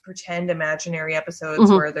pretend imaginary episodes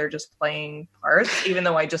where they're just playing parts, even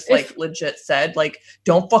though I just like legit said, like,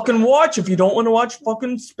 don't fucking watch if you don't want to watch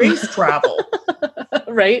fucking space travel.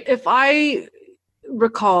 Right. If I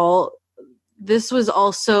recall, this was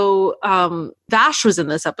also Vash was in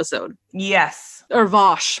this episode. Yes. Or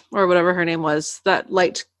Vosh, or whatever her name was, that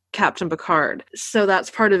liked Captain Picard. So that's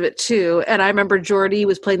part of it too. And I remember Geordi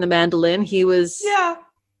was playing the mandolin. He was... Yeah.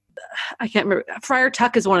 I can't remember. Friar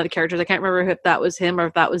Tuck is one of the characters. I can't remember if that was him or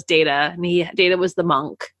if that was Data. And Data was the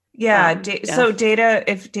monk. Yeah, So Data,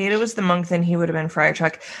 if Data was the monk, then he would have been Friar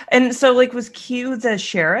Tuck. And so, like, was Q the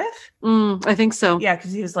sheriff? I think so. Yeah,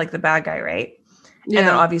 because he was like the bad guy, right? Yeah. And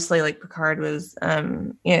then obviously, like, Picard was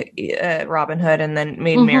Robin Hood, and then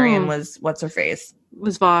Maid Marian was what's her face?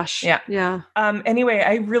 Was Vosh. Yeah. Yeah. Anyway,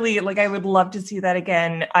 I really I would love to see that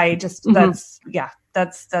again. I just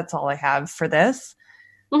that's all I have for this.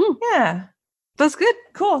 Yeah. That's good.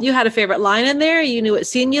 Cool. You had a favorite line in there. You knew what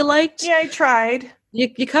scene you liked. Yeah, I tried.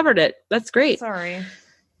 You covered it. That's great. Sorry.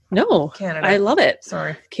 No. Canada. I love it.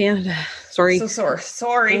 Sorry. Canada. Sorry. So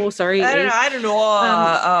sorry. Oh, sorry. I don't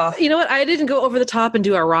know. You know what? I didn't go over the top and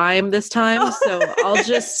do a rhyme this time, so I'll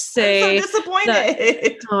just say I'm so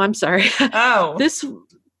disappointed. I'm sorry. Oh. This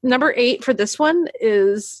number 8 for this one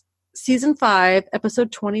is season 5,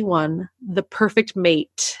 episode 21, The Perfect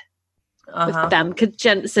Mate. With Famke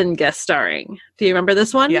Jensen guest starring. Do you remember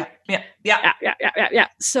this one? Yeah.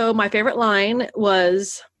 So my favorite line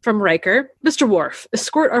was from Riker. Mr. Worf,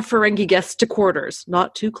 escort our Ferengi guests to quarters,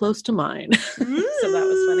 not too close to mine. So that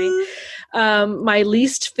was funny. My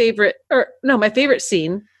favorite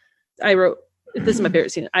scene, I wrote, this is my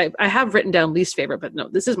favorite scene. I have written down least favorite, but no,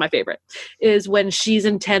 this is my favorite, is when she's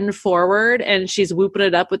in 10 forward and she's whooping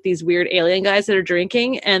it up with these weird alien guys that are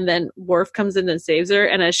drinking, and then Worf comes in and saves her,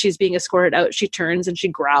 and as she's being escorted out, she turns and she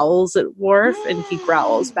growls at Worf, and he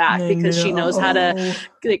growls back because she knows how to,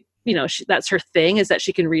 that's her thing, is that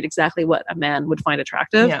she can read exactly what a man would find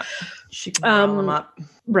attractive. Yeah, she can growl him up.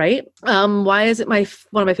 Right. Why is it one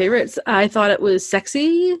of my favorites? I thought it was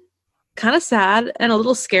sexy, kind of sad, and a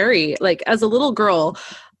little scary. Like, as a little girl,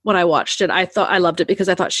 when I watched it, I loved it because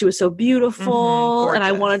I thought she was so beautiful, and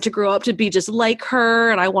I wanted to grow up to be just like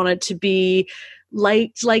her, and I wanted to be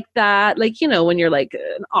liked like that. Like, when you're like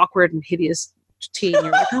an awkward and hideous teen,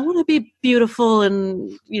 you're like, I want to be beautiful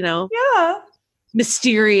and,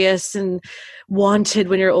 mysterious and wanted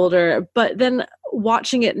when you're older. But then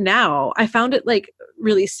watching it now, I found it like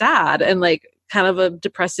really sad and like kind of a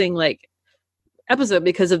depressing like episode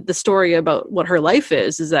because of the story about what her life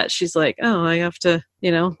is that she's like, oh, I have to,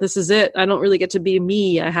 this is it. I don't really get to be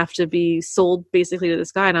me. I have to be sold basically to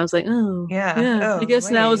this guy. And I was like, oh, yeah. I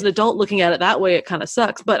guess now as an adult looking at it that way, it kind of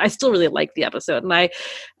sucks, but I still really liked the episode, and I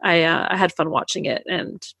had fun watching it.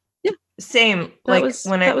 And yeah, same. When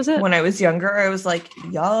I was younger, I was like,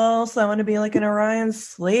 yes, I want to be like an Orion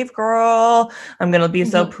slave girl. I'm going to be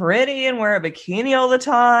so pretty and wear a bikini all the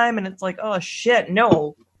time. And it's like, oh shit,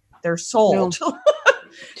 no. They're sold. No.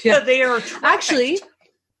 Yeah. They are trafficked. Actually,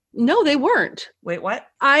 no, they weren't. Wait, what?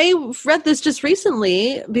 I read this just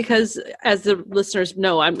recently because, as the listeners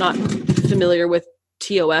know, I'm not familiar with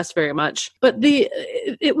TOS very much. But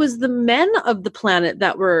it was the men of the planet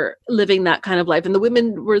that were living that kind of life, and the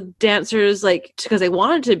women were dancers, like because they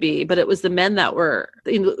wanted to be. But it was the men that were.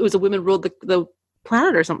 It was the women ruled the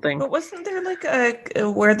planet or something. But wasn't there like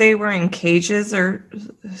where they were in cages or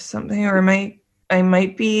something? Or I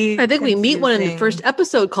might be. I think we meet one in the first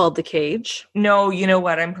episode called The Cage. No, you know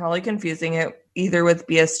what? I'm probably confusing it either with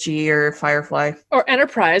BSG or Firefly. Or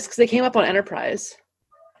Enterprise, because they came up on Enterprise.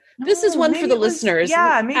 No, this is one for the listeners.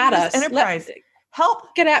 Yeah, maybe at us. Enterprise.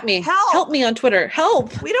 Help. Get at me. Help me on Twitter.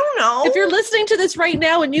 Help. We don't know. If you're listening to this right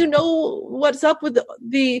now and you know what's up with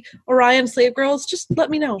the Orion slave girls, just let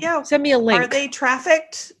me know. Yeah. Send me a link. Are they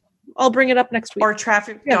trafficked? I'll bring it up next week. Or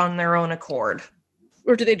trafficked on their own accord?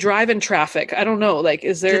 Or do they drive in traffic? I don't know. Like,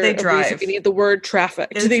 is there a reason we need the word traffic?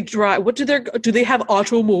 Do they drive? Do they have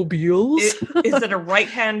automobiles? Is it a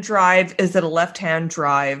right-hand drive? Is it a left-hand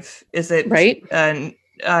drive? Is it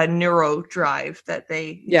a neuro drive that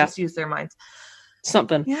they just use their minds?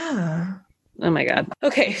 Something. Yeah. Oh my God.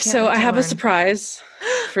 Okay, so I have a surprise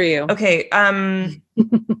for you. Okay.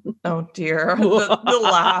 Oh dear. The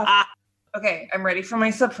laugh. Okay, I'm ready for my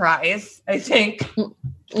surprise, I think.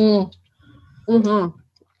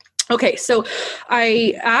 Okay, so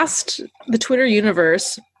I asked the Twitter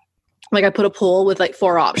universe, like I put a poll with like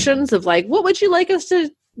 4 options of like, what would you like us to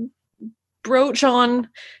broach on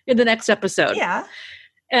in the next episode? Yeah.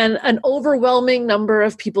 And an overwhelming number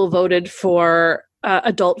of people voted for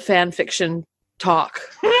adult fan fiction talk.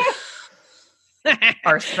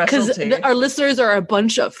 Our specialty. Because our listeners are a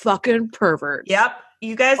bunch of fucking perverts. Yep.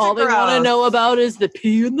 You guys all are they want to gross. know about is the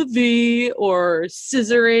P and the V or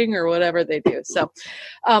scissoring or whatever they do. So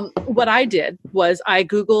what I did was I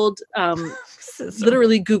Googled,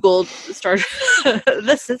 literally Googled Star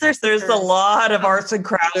the scissors. There's a lot of arts and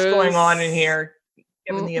crafts going on in here,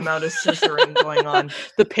 given the amount of scissoring going on.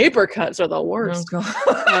 The paper cuts are the worst. Oh,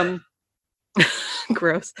 God.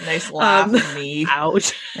 Gross. Nice laugh, me.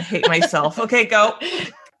 Ouch. I hate myself. Okay, go.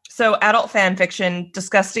 So, adult fan fiction,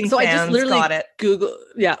 disgusting So I fans, just literally got it. Google.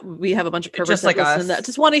 Yeah, we have a bunch of perverts Just like that listen us. that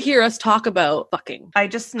just want to hear us talk about fucking I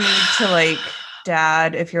just need to,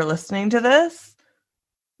 Dad, if you're listening to this.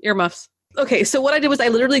 earmuffs. Okay, so what I did was I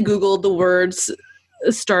literally Googled the words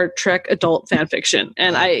Star Trek adult fan fiction,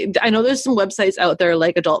 and I know there's some websites out there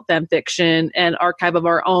like Adult Fan Fiction and Archive of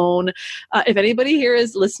Our Own. If anybody here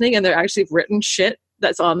is listening and they're actually written shit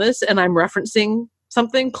that's on this, and I'm referencing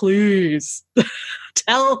something, please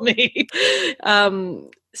tell me.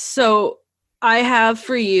 So I have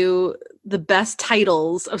for you the best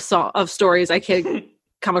titles of stories I can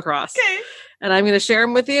come across. Okay. And I'm going to share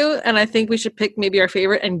them with you. And I think we should pick maybe our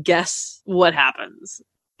favorite and guess what happens.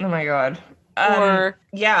 Oh, my God. Or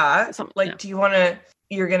yeah. yeah. Do you want to,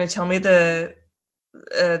 you're going to tell me the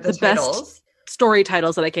titles? Best story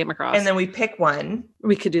titles that I came across. And then we pick one.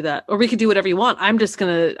 We could do that. Or we could do whatever you want. I'm just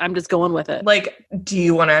going with it. Do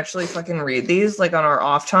you want to actually fucking read these on our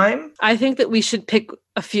off time? I think that we should pick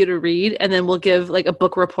a few to read and then we'll give a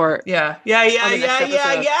book report. Yeah. On the next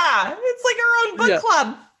episode. It's like our own book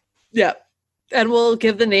club. Yeah. And we'll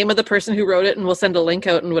give the name of the person who wrote it and we'll send a link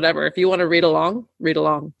out and whatever. If you want to read along, read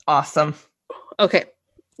along. Awesome. Okay.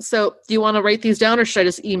 So do you want to write these down or should I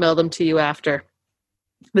just email them to you after?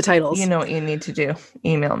 The titles. You know what you need to do.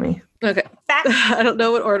 Email me. Okay. I don't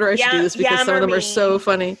know what order I should do this because some of them are so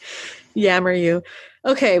funny. Yammer you.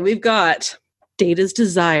 Okay, we've got Data's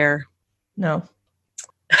Desire. No.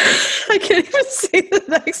 I can't even say the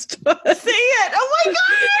next one. Say it. Oh my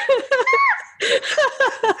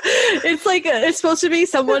God. It's supposed to be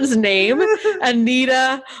someone's name.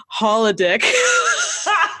 Anita Holodick.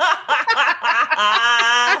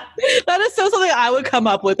 That is so something I would come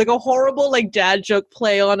up with, a horrible dad joke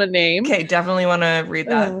play on a name. Okay, definitely want to read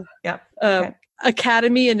that. Yeah. Okay.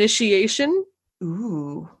 Academy Initiation.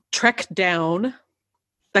 Ooh. Trek Down.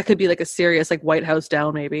 That could be a serious White House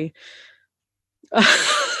Down maybe.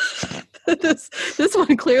 This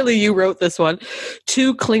one, clearly you wrote this one.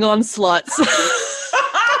 2 Klingon Sluts. To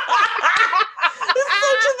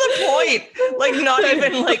the point. Not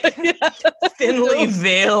even thinly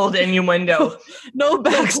veiled innuendo. No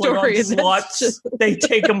backstory. Sluts. They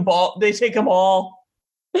take them all.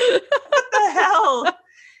 What the hell?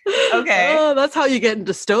 Okay. Oh, that's how you get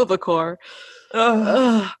into Stovacor.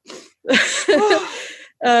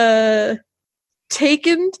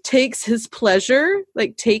 Taken takes his pleasure.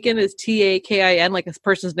 Taken is Takin, a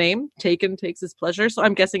person's name. Taken takes his pleasure. So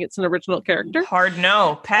I'm guessing it's an original character. Hard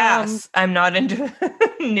no. Pass. I'm not into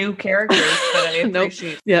new characters, but I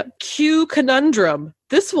appreciate. Nope. Yeah. Q Conundrum.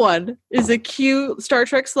 This one is a Q Star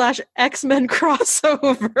Trek / X-Men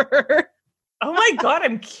crossover. Oh my God,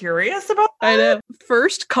 I'm curious about that. I know.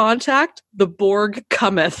 First Contact, The Borg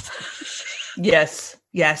Cometh. Yes.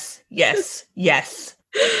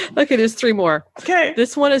 Okay, there's 3 more. Okay.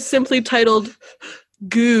 This one is simply titled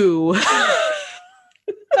Goo.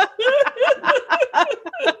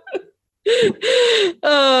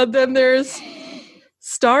 Then there's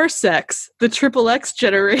Star Sex, the XXX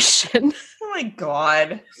generation. Oh my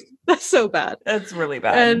God. That's so bad. That's really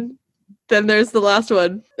bad. And then there's the last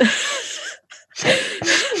one.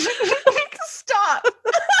 Stop.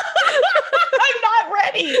 I'm not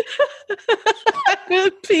ready. I'm going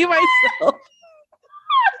to pee myself.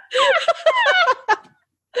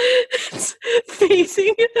 It's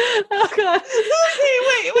facing. Oh God.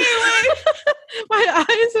 Wait. My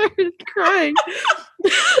eyes are crying.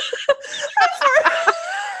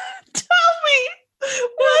 Tell me.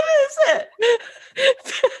 What is it?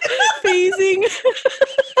 Phasing.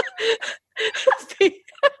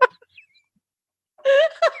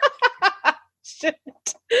 Shit.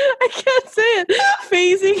 I can't say it.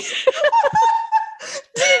 Phasing.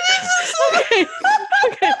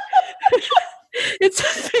 Okay. It's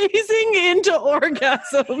phasing into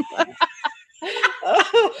orgasm. I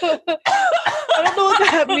don't know what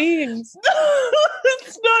that means.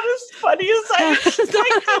 It's not as funny as I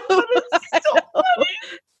expected, but it's so funny.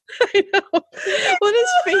 I know. What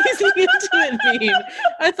does phasing into it mean?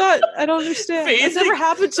 I don't understand. It's never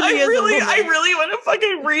happened to me. I really want to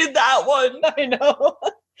fucking read that one. I know.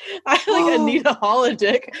 I Anita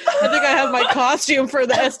Holodick. I think I have my costume for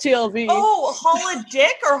the STLV. Oh,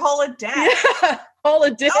 Holodick or Holodeck? Yeah.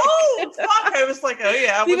 holodeck. Oh, fuck. I was like, oh,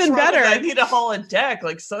 yeah. It's even better. I need a holodeck.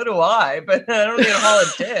 Like, so do I, but I don't need a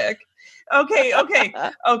holodeck. Okay.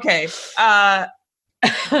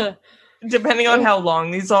 Depending on how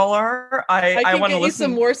long these all are, I want to listen.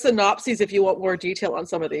 Some more synopses if you want more detail on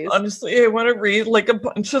some of these. Honestly, I want to read like a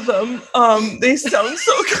bunch of them. They sound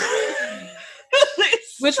so good.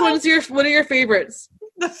 What are your favorites?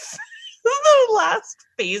 The last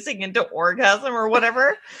phasing into orgasm or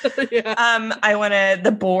whatever. Yeah. I want to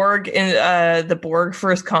the Borg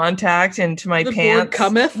first contact into my pants.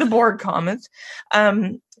 The Borg cometh.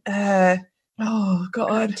 Oh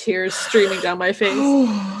God! Tears streaming down my face.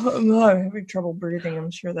 I'm having trouble breathing.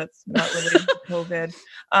 I'm sure that's not related to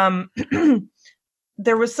COVID.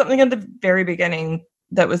 There was something at the very beginning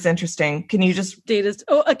that was interesting. Can you just Data's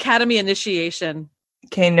Academy initiation?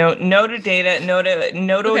 Okay, no to Data, no to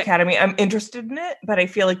Okay. Academy. I'm interested in it, but I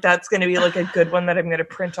feel like that's going to be like a good one that I'm going to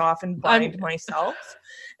print off and bind myself.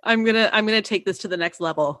 I'm gonna take this to the next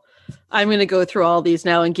level. I'm gonna go through all these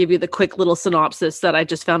now and give you the quick little synopsis that I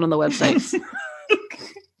just found on the websites.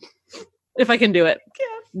 If I can do it.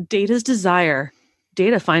 Yeah. Data's desire.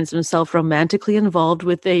 Data finds himself romantically involved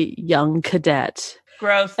with a young cadet.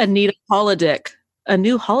 Gross. Anita holodeck. A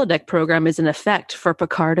new holodeck program is in effect for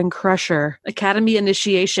Picard and Crusher. Academy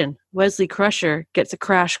initiation. Wesley Crusher gets a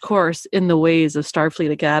crash course in the ways of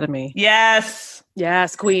Starfleet Academy. Yes.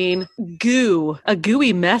 Yes, Queen. Goo. A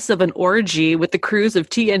gooey mess of an orgy with the crews of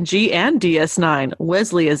TNG and DS9.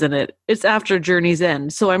 Wesley is in it. It's after Journey's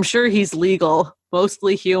End, so I'm sure he's legal.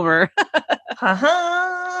 Mostly humor.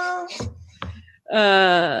 Ha-ha.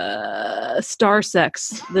 Star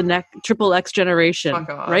Sex, the Triple X generation. Fuck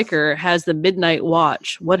off. Riker has the midnight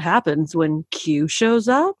watch. What happens when Q shows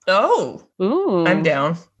up? Oh. Ooh. I'm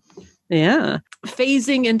down. Yeah.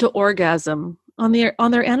 Phasing into orgasm. On their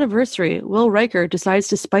anniversary, Will Riker decides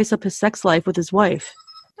to spice up his sex life with his wife.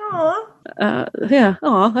 Aw. Yeah.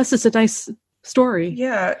 Oh, that's just a nice story.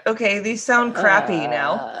 Yeah. Okay. These sound crappy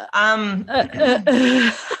now.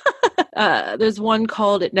 There's one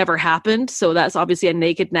called It Never Happened. So that's obviously a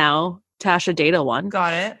Naked Now, Tasha Data one.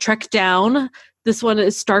 Got it. Trek Down. This one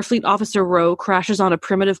is Starfleet Officer Rowe crashes on a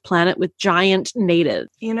primitive planet with giant natives.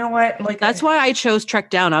 You know what? Like That's why I chose Trek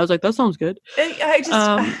Down. I was like, that sounds good. I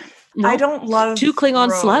just No. I don't love Two Klingon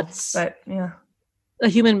Roe, sluts. but yeah. A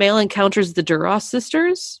human male encounters the Duras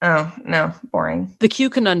sisters. Oh no, boring. The Q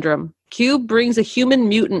conundrum. Q brings a human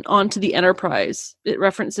mutant onto the Enterprise. It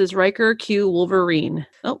references Riker, Q, Wolverine.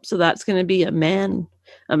 Oh, so that's going to be a man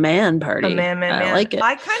party. A man. I like it.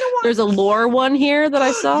 I kind of want. There's a lore one here that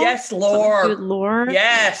I saw. Yes, lore. Good lore.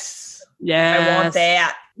 Yes. Yes. I want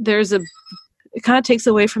that. There's it kind of takes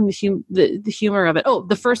away from the humor of it. Oh,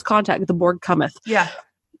 the first contact, the Borg cometh. Yeah.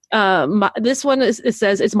 This one it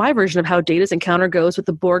says it's my version of how Data's encounter goes with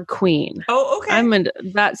the Borg Queen. Oh, okay.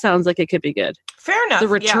 That sounds like it could be good. Fair enough. The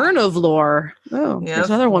return of lore. Oh, Yes, there's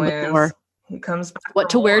another one with please. lore. He comes back What for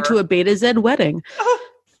to wear more. to a Beta Z wedding.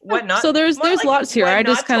 What not? So there's More like lots here. what I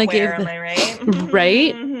just not kind of to gave wear, the, am I right?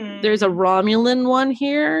 right. Mhm. There's a Romulan one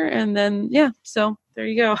here, and then so there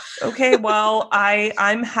you go. Okay, well,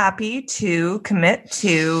 I'm happy to commit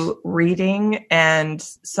to reading and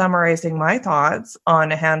summarizing my thoughts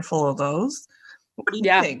on a handful of those. What do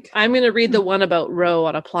you think? I'm going to read the one about Ro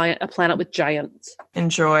on a planet with giants.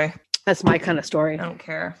 Enjoy. That's my kind of story. I don't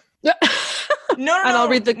care. And I'll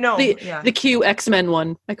read the Q X-Men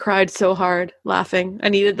one. I cried so hard laughing. I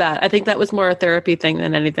needed that. I think that was more a therapy thing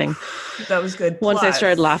than anything. That was good. Once I Plus,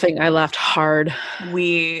 started laughing, I laughed hard.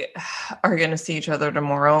 we are going to see each other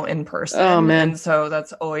tomorrow in person. Oh, man. And so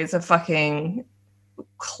that's always a fucking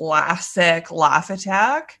classic laugh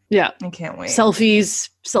attack. Yeah. I can't wait. Selfies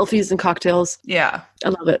and cocktails. Yeah. I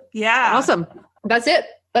love it. Yeah. Awesome. That's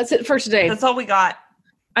it for today. That's all we got.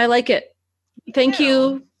 I like it. Thank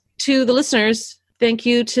you to the listeners. Thank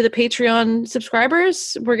you to the Patreon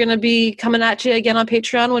subscribers. We're going to be coming at you again on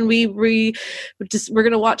Patreon when we're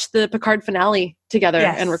going to watch the Picard finale together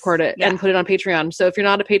and record it and put it on Patreon. So if you're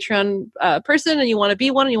not a Patreon person and you want to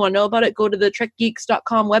be one and you want to know about it, go to the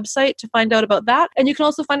trekgeeks.com website to find out about that. And you can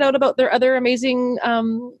also find out about their other amazing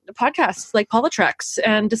podcasts like Politirex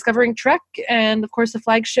and Discovering Trek, and of course the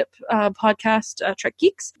flagship podcast, Trek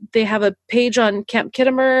Geeks. They have a page on Camp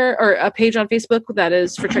Kittimer, or a page on Facebook that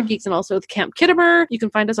is for Trek Geeks and also with Camp Kittimer. You can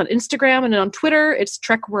find us on Instagram and on Twitter. It's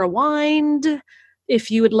Trek Rewind.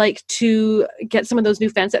 If you would like to get some of those new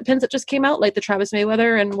Fanset pins that just came out, like the Travis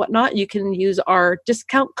Mayweather and whatnot, you can use our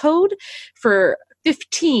discount code for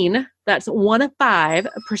 15. That's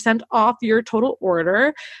 15% off your total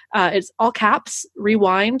order. It's all caps,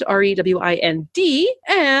 Rewind, REWIND.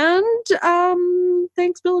 And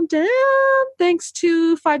Thanks, Bill and Dan. Thanks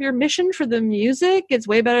to 5 Year Mission for the music. It's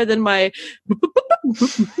way better than my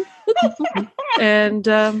and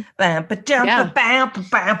it's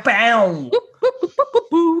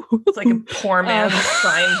like a poor man's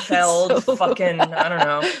Seinfeld so- fucking, I don't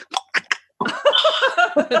know.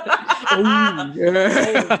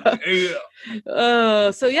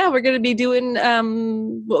 So yeah, we're going to be doing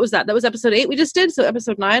what was that was episode 8 we just did, so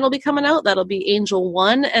episode 9 will be coming out. That'll be Angel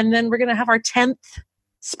 1, and then we're going to have our 10th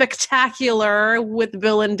spectacular with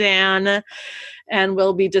Bill and Dan, and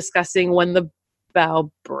we'll be discussing When the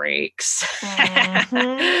Bow Breaks.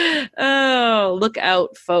 Oh, look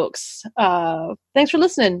out, folks. Thanks for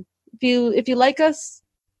listening. If you like us,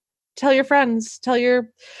 tell your friends, tell your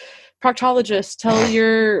proctologist, tell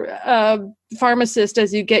your pharmacist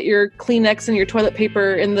as you get your Kleenex and your toilet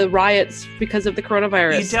paper in the riots because of the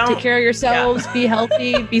coronavirus. Take care of yourselves, be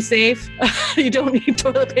healthy, be safe. You don't need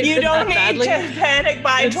toilet paper. You don't need badly. to panic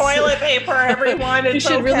buy toilet paper, everyone. It's You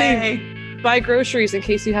should okay. really buy groceries in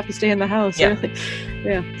case you have to stay in the house. Yeah.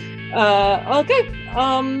 Yeah. Okay.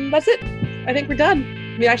 That's it. I think we're done.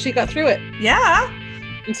 We actually got through it. Yeah.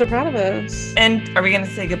 I'm so proud of us. And are we going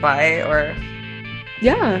to say goodbye or?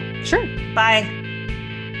 Yeah, sure. Bye.